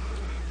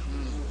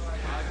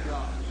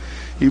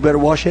 You better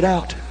wash it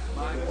out.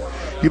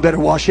 You better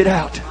wash it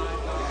out.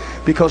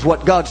 Because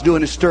what God's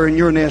doing is stirring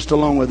your nest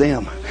along with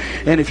them.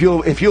 And if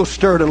you'll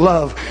stir to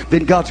love,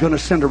 then God's going to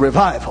send a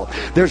revival.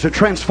 There's a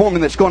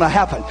transforming that's going to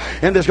happen.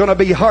 And there's going to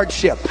be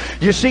hardship.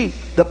 You see,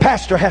 the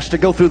pastor has to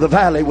go through the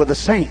valley with a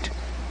saint.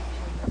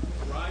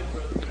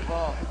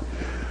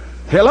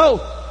 Hello?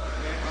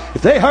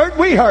 If they hurt,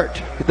 we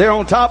hurt. If they're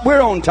on top,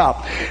 we're on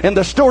top. And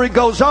the story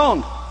goes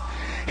on.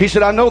 He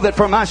said, I know that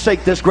for my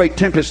sake this great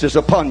tempest is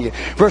upon you.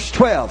 Verse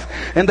 12.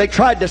 And they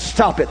tried to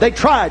stop it. They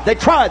tried. They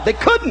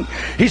couldn't.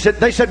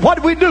 They said, what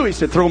do we do? He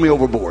said, throw me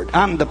overboard.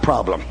 I'm the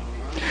problem.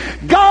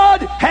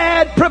 God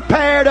had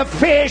prepared a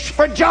fish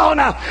for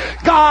Jonah.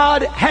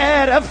 God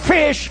had a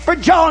fish for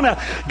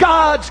Jonah.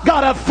 God's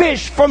got a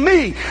fish for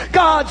me.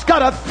 God's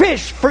got a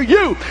fish for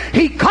you.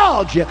 He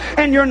called you,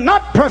 and you're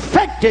not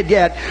perfected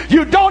yet.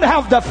 You don't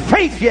have the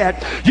faith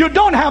yet. You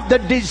don't have the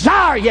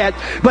desire yet.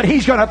 But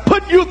He's going to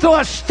put you through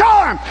a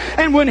storm.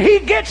 And when He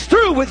gets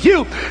through with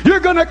you,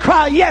 you're going to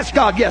cry, yes,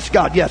 God, yes,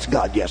 God, yes,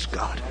 God, yes,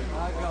 God.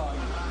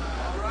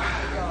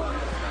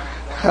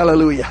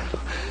 Hallelujah.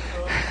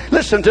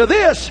 Listen to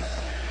this.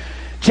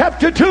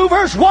 Chapter 2,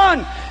 verse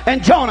 1.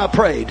 And Jonah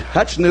prayed.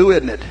 That's new,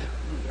 isn't it?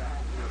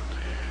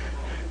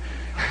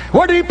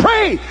 Where did he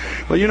pray?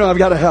 Well, you know, I've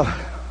got to have...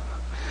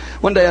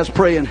 One day I was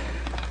praying.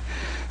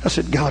 I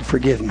said, God,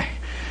 forgive me.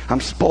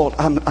 I'm spoiled.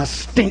 I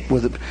stink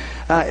with it.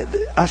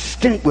 I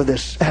stink with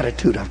this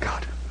attitude I've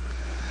got.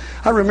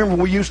 I remember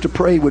we used to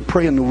pray. We'd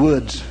pray in the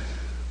woods.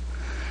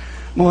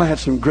 Well, I had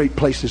some great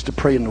places to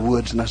pray in the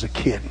woods, and as a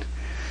kid,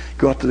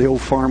 go out to the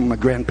old farm with my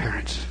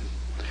grandparents.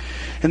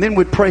 And then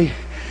we'd pray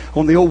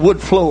on the old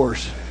wood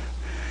floors.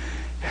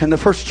 And the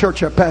first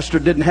church I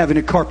pastored didn't have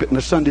any carpet in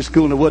the Sunday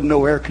school, and there wasn't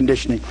no air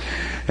conditioning.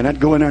 And I'd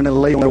go in there and I'd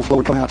lay on the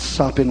floor and come out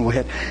sopping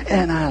wet.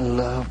 And I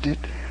loved it.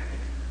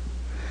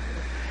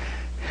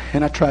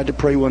 And I tried to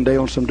pray one day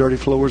on some dirty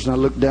floors, and I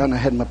looked down and I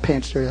had my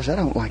pants there. I said,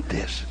 I don't like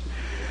this.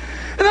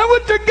 And I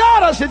went to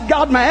God. I said,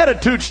 God, my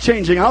attitude's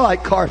changing. I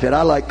like carpet.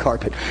 I like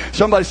carpet.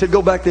 Somebody said,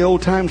 go back to the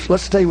old times.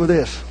 Let's stay with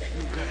this.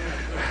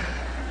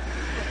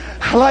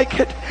 I like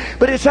it,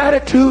 but it's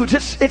attitudes.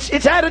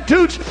 It's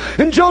attitudes.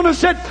 And Jonah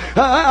said,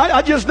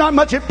 I just not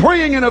much at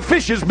praying in a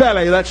fish's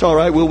belly. That's all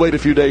right. We'll wait a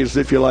few days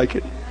if you like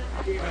it.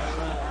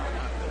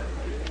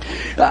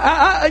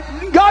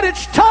 God,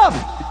 it's tough.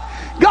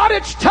 God,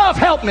 it's tough.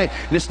 Help me.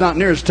 And it's not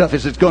near as tough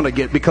as it's going to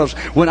get, because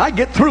when I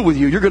get through with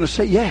you, you're going to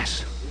say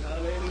yes.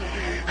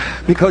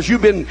 Because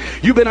you've been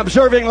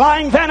observing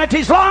lying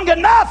vanities long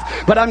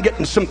enough, but I'm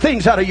getting some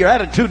things out of your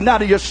attitude and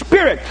out of your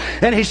spirit.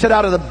 And he said,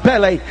 out of the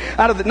belly,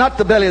 not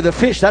the belly of the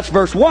fish, that's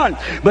verse 1,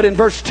 but in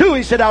verse 2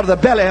 he said, out of the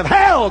belly of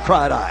hell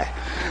cried I.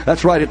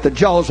 That's right, at the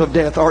jaws of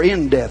death or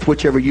in death,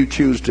 whichever you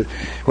choose to.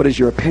 What is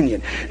your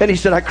opinion? And he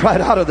said, I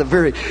cried out of the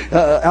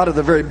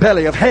very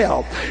belly of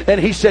hell. And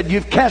he said,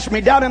 you've cast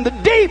me down in the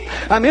deep.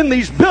 I'm in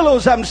these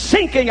billows. I'm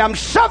sinking. I'm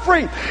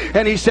suffering.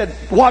 And he said,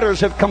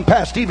 waters have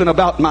compassed even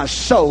about my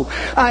soul.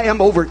 I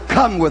am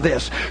overcome with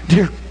this.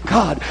 Dear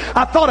God,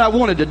 I thought I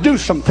wanted to do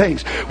some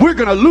things. We're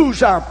going to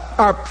lose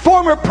our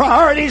former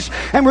priorities,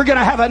 and we're going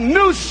to have a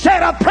new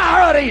set of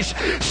priorities.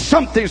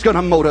 Something's going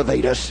to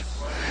motivate us.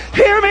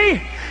 Hear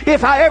me?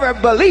 If I ever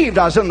believed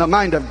I was in the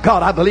mind of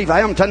God, I believe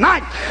I am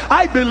tonight.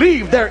 I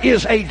believe there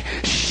is a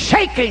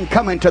shaking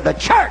coming to the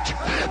church,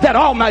 that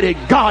Almighty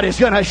God is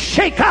going to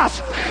shake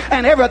us,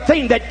 and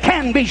everything that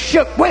can be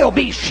shook will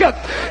be shook,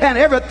 and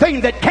everything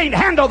that can't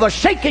handle the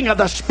shaking of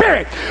the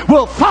Spirit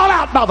will fall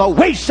out by the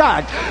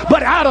wayside.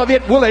 But out of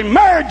it will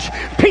emerge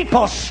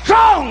people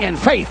strong in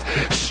faith,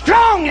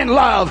 strong in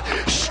love,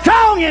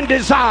 strong in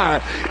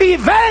desire,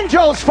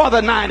 evangels for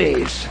the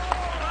 90s.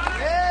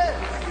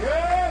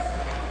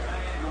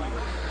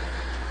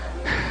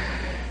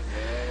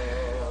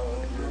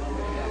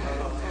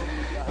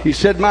 He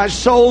said, my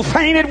soul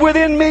fainted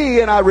within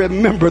me, and I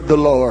remembered the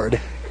Lord.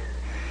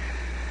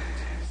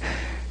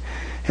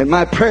 And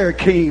my prayer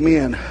came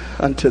in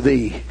unto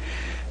thee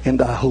in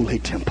thy holy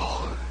temple.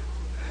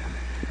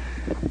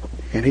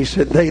 And he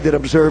said, they that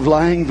observe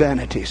lying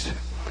vanities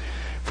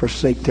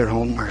forsake their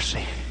own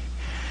mercy.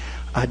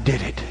 I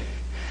did it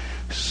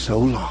so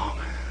long,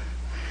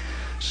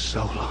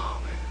 so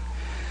long.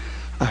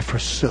 I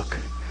forsook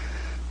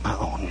my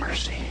own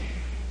mercy.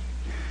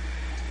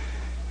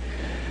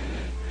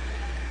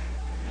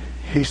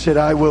 He said,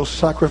 I will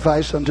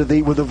sacrifice unto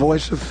thee with a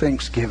voice of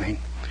thanksgiving,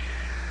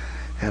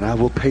 and I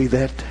will pay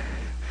that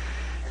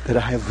I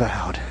have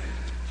vowed.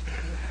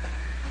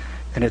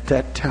 And at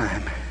that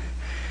time,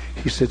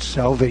 he said,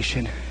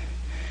 salvation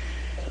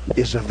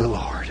is of the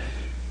Lord.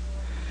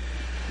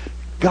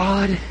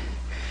 God,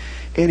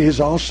 in his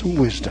awesome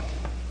wisdom,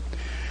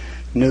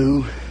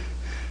 knew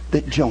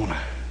that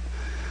Jonah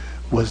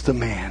was the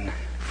man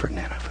for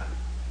Nineveh.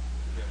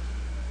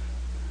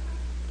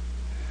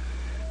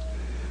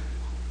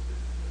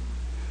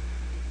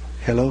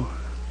 Hello?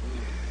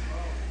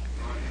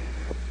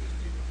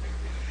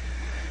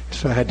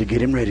 So I had to get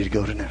him ready to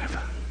go to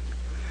Nineveh.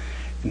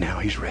 Now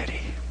he's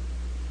ready.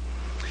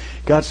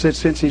 God said,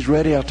 since he's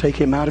ready, I'll take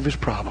him out of his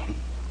problem.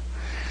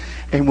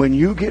 And when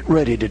you get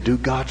ready to do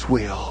God's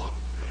will,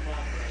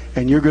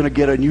 and you're going to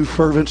get a new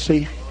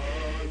fervency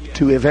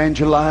to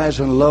evangelize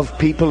and love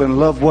people and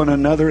love one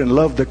another and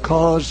love the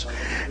cause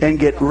and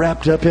get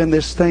wrapped up in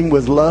this thing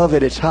with love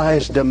at its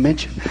highest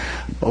dimension.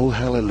 Oh,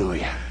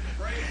 hallelujah.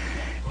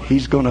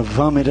 He's going to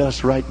vomit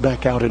us right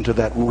back out into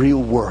that real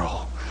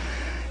world.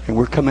 And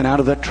we're coming out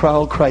of that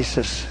trial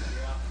crisis.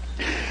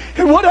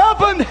 And what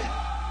happened?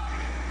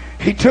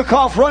 He took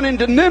off running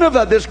to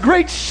Nineveh, this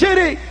great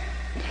city.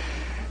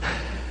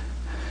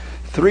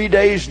 3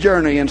 days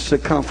journey in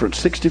circumference,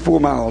 64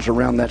 miles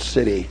around that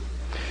city.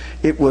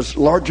 It was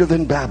larger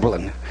than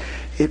Babylon.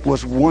 It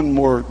was one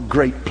more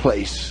great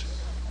place.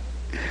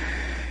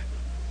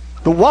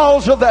 The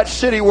walls of that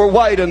city were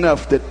wide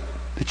enough that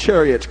the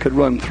chariots could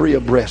run 3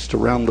 abreast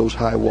around those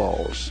high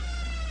walls.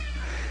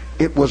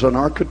 It was an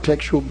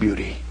architectural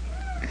beauty.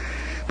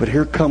 But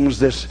here comes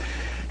this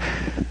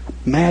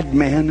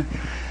madman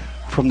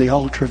from the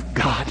altar of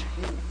God.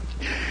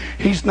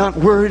 He's not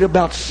worried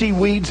about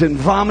seaweeds and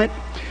vomit,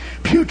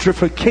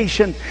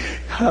 putrefaction.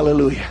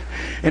 Hallelujah.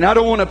 And I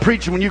don't want to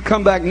preach when you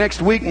come back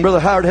next week and Brother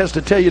Howard has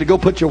to tell you to go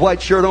put your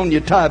white shirt on and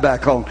your tie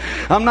back on.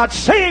 I'm not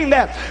saying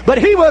that. But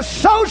he was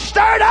so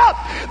stirred up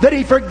that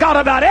he forgot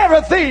about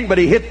everything. But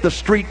he hit the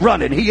street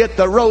running. He hit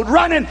the road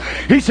running.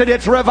 He said,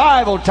 it's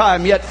revival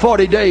time, yet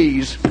 40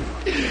 days.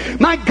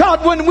 My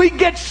God, when we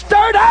get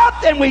stirred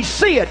up and we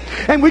see it,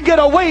 and we get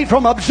away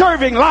from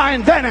observing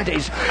lying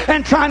vanities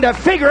and trying to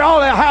figure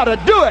out how to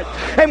do it,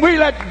 and we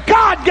let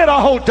God get a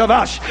hold of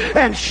us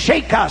and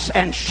shake us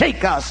and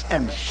shake us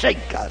and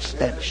shake us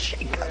and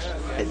shake us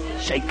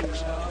and shake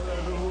us.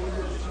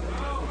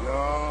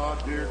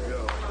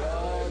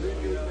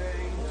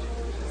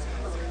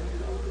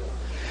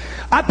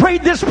 I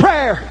prayed this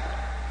prayer.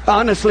 I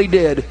honestly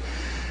did.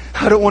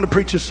 I don't want to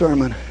preach a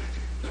sermon.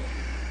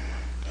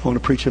 I want to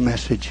preach a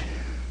message.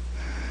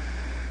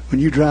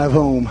 When you drive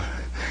home,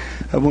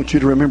 I want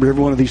you to remember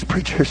every one of these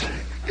preachers.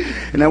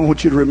 And I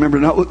want you to remember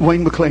not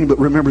Wayne McClain, but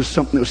remember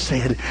something that was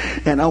said.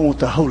 And I want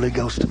the Holy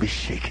Ghost to be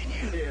shaking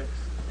you.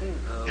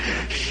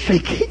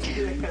 Shaking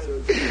you.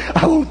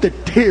 I want the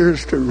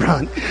tears to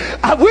run.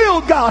 I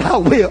will, God, I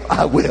will,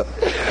 I will.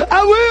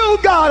 I will,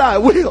 God, I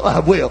will, I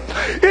will.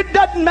 It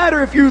doesn't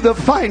matter if you're the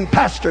fine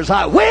pastors.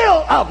 I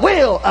will, I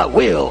will, I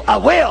will, I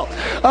will.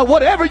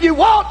 Whatever you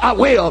want, I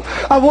will.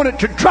 I want it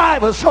to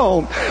drive us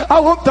home.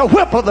 I want the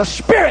whip of the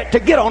Spirit to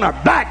get on our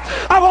back.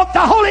 I want the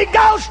Holy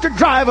Ghost to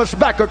drive us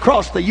back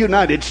across the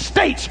United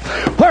States.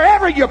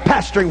 Wherever you're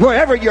pastoring,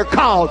 wherever you're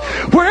called,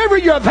 wherever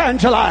you're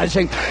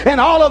evangelizing, and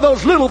all of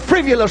those little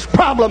frivolous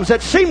problems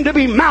that seem to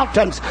be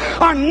mountains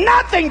are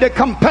nothing to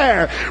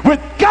compare with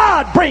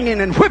God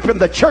bringing and whipping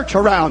the church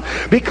around,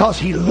 because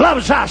He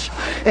loves us.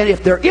 And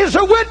if there is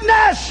a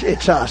witness,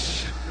 it's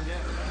us.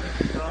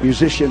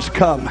 Musicians,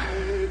 come.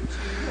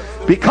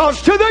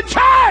 Because to the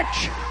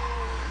church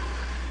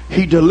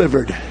He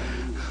delivered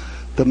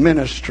the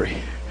ministry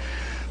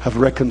of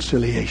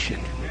reconciliation.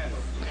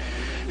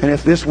 And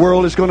if this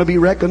world is going to be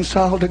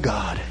reconciled to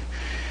God,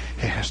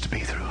 it has to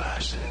be through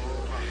us.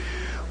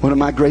 One of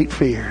my great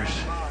fears,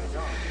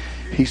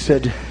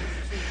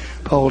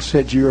 Paul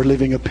said, you are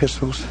living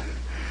epistles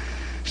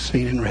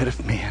seen and read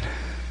of men.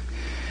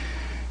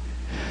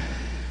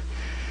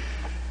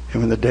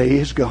 And when the day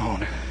is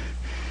gone,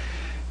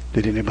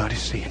 did anybody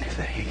see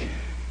anything?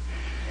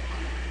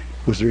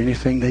 Was there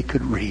anything they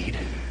could read?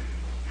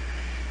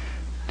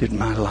 Did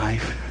my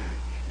life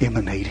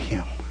emanate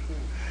Him?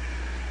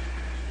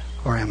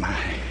 Or am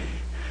I,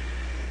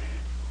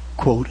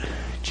 quote,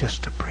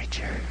 just a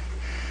preacher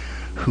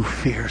who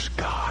fears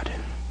God?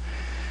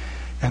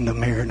 And the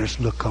mariners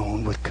look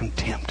on with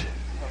contempt.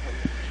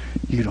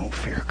 You don't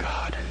fear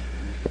God.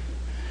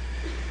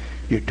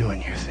 You're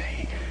doing your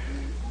thing.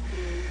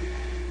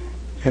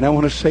 And I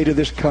want to say to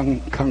this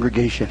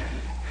congregation,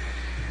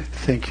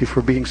 thank you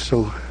for being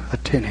so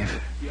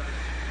attentive.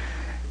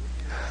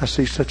 I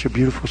see such a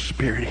beautiful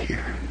spirit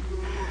here.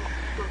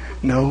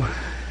 No,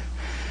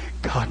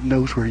 God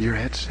knows where you're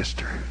at,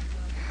 sister.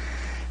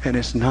 And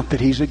it's not that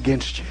He's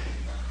against you,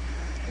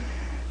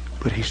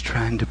 but He's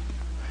trying to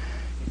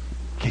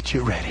get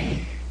you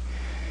ready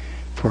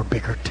for a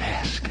bigger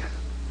task.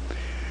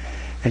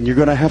 And you're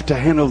going to have to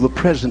handle the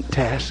present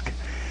task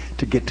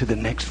to get to the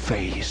next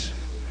phase.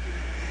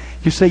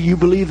 You say you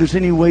believe there's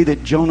any way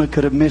that Jonah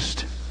could have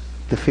missed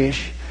the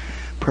fish?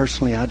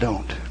 Personally, I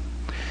don't.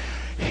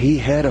 He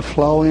had a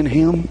flaw in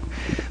him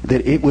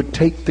that it would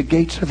take the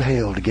gates of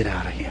hell to get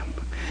out of him.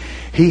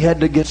 He had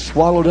to get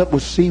swallowed up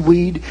with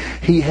seaweed.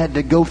 He had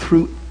to go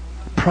through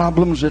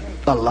problems that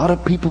a lot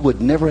of people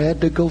would never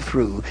had to go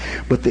through.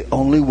 But the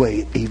only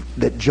way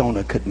that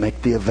Jonah could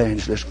make the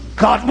evangelist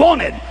God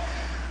wanted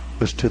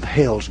was to the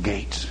hell's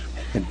gates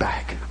and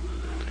back.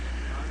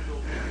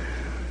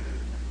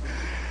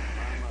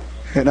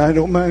 And I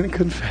don't mind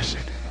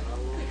confessing,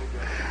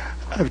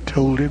 I've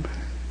told Him,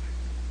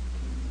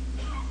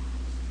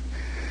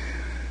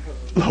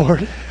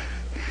 Lord,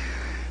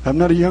 I'm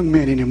not a young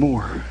man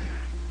anymore.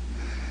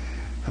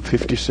 I'm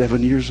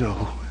 57 years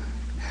old.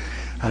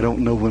 I don't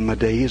know when my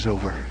day is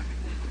over.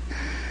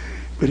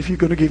 But if you're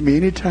going to give me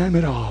any time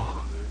at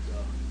all,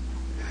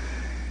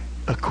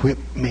 equip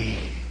me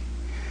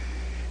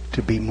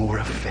to be more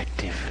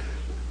effective.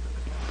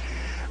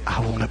 I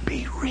want to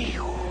be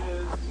real.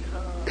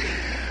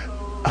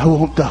 I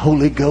want the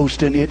Holy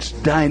Ghost and its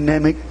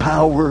dynamic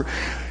power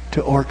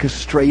to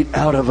orchestrate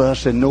out of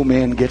us, and no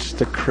man gets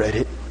the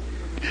credit.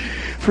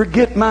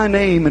 Forget my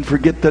name and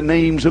forget the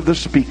names of the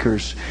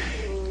speakers.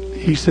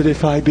 He said,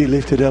 if I be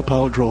lifted up,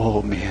 I'll draw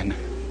all men.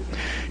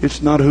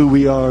 It's not who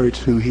we are, it's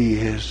who He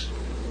is.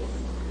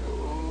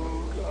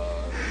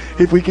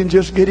 If we can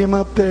just get Him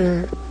up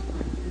there,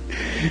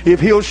 if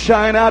He'll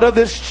shine out of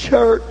this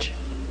church,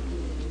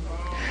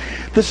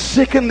 the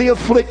sick and the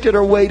afflicted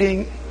are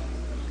waiting.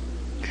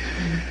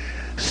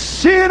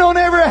 Sin on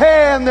every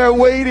hand, they're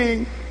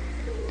waiting.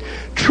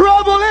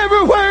 Trouble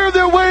everywhere,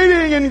 they're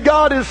waiting. And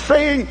God is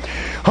saying,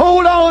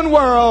 hold on,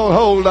 world,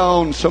 hold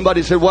on.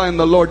 Somebody said, why didn't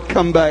the Lord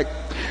come back?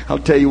 I'll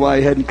tell you why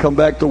He hadn't come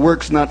back. The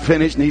work's not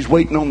finished, and He's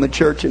waiting on the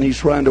church, and He's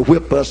trying to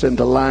whip us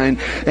into line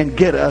and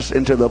get us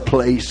into the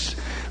place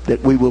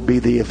that we will be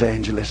the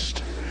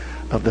evangelist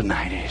of the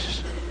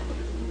 90s.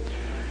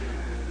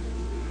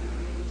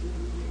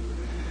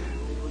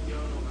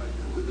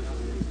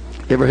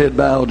 Every head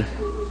bowed.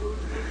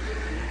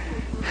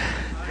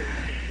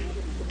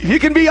 If you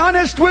can be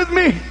honest with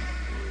me,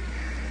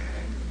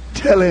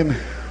 tell him,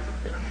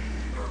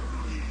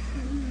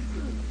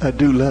 I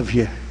do love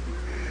you.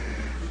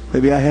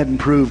 Maybe I hadn't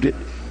proved it,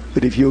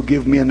 but if you'll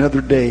give me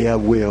another day, I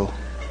will.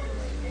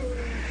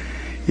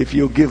 If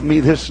you'll give me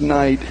this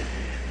night,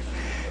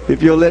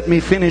 if you'll let me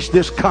finish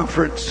this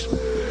conference,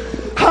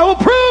 I will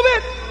prove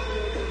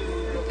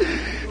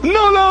it.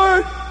 No,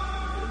 Lord,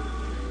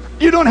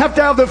 you don't have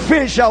to have the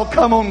fish. I'll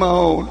come on my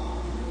own.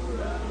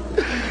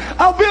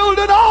 I'll build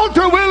an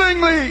altar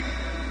willingly.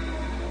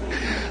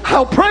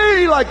 I'll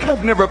pray like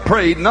I've never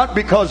prayed, not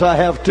because I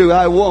have to,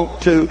 I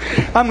want to.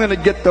 I'm going to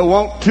get the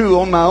want to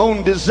on my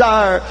own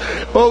desire.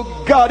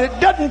 Oh God, it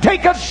doesn't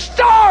take a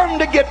storm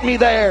to get me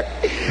there.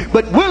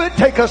 But will it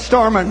take a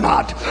storm or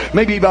not?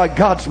 Maybe by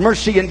God's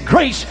mercy and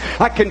grace,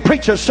 I can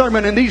preach a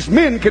sermon and these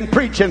men can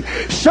preach, and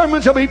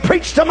sermons will be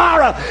preached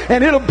tomorrow,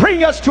 and it'll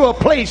bring us to a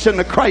place in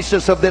the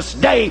crisis of this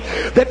day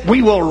that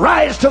we will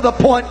rise to the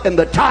point and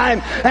the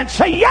time and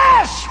say,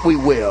 yes, we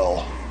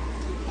will.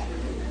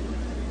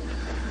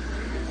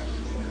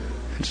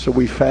 So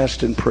we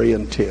fast and pray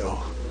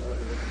until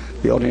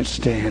the audience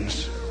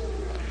stands.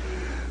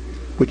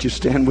 Would you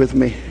stand with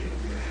me?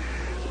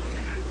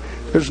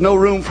 There's no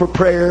room for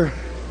prayer.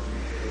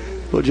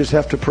 We'll just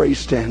have to pray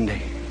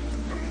standing.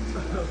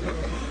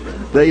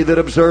 They that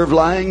observe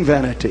lying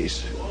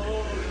vanities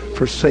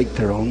forsake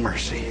their own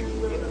mercy.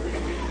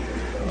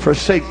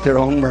 Forsake their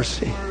own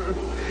mercy.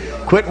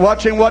 Quit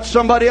watching what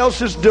somebody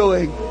else is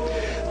doing.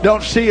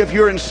 Don't see if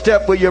you're in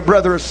step with your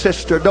brother or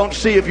sister. Don't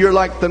see if you're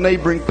like the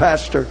neighboring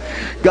pastor.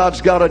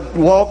 God's got a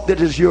walk that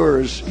is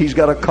yours. He's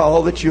got a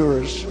call that's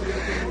yours.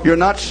 You're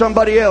not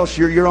somebody else.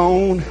 You're your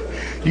own.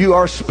 You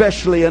are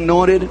specially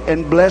anointed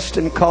and blessed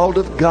and called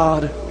of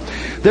God.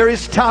 There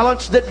is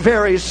talents that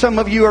vary. Some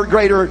of you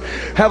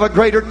have a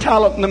greater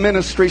talent in the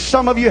ministry.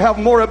 Some of you have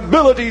more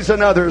abilities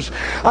than others.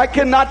 I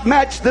cannot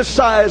match the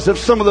size of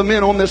some of the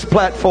men on this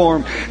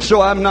platform,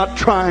 so I'm not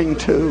trying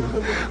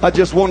to. I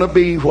just want to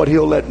be what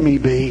He'll let me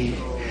be.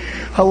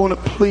 I want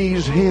to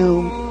please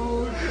Him.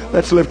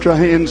 Let's lift our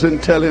hands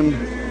and tell Him.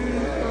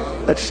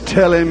 Let's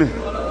tell Him.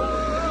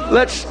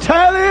 Let's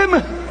tell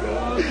Him.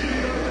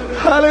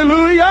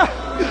 Hallelujah.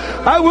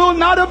 I will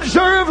not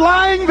observe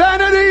lying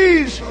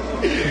vanities.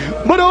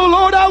 But, oh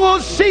Lord, I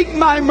will seek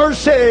my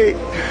mercy.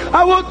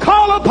 I will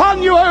call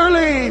upon you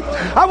early.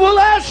 I will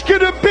ask you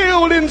to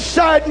build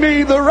inside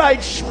me the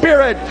right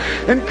spirit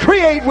and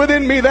create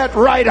within me that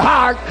right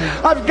heart.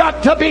 I've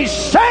got to be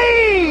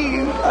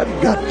saved.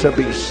 I've got to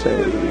be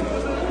saved.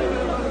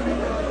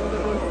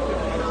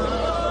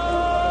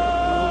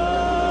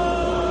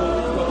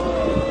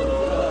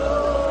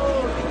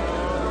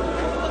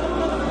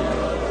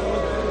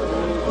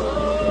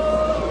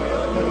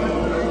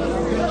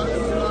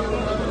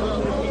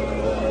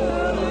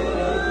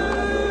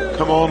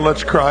 Come on,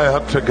 let's cry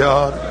out to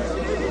God.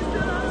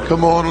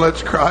 Come on,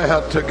 let's cry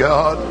out to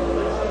God.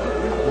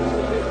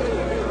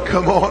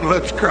 Come on,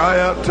 let's cry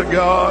out to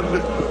God.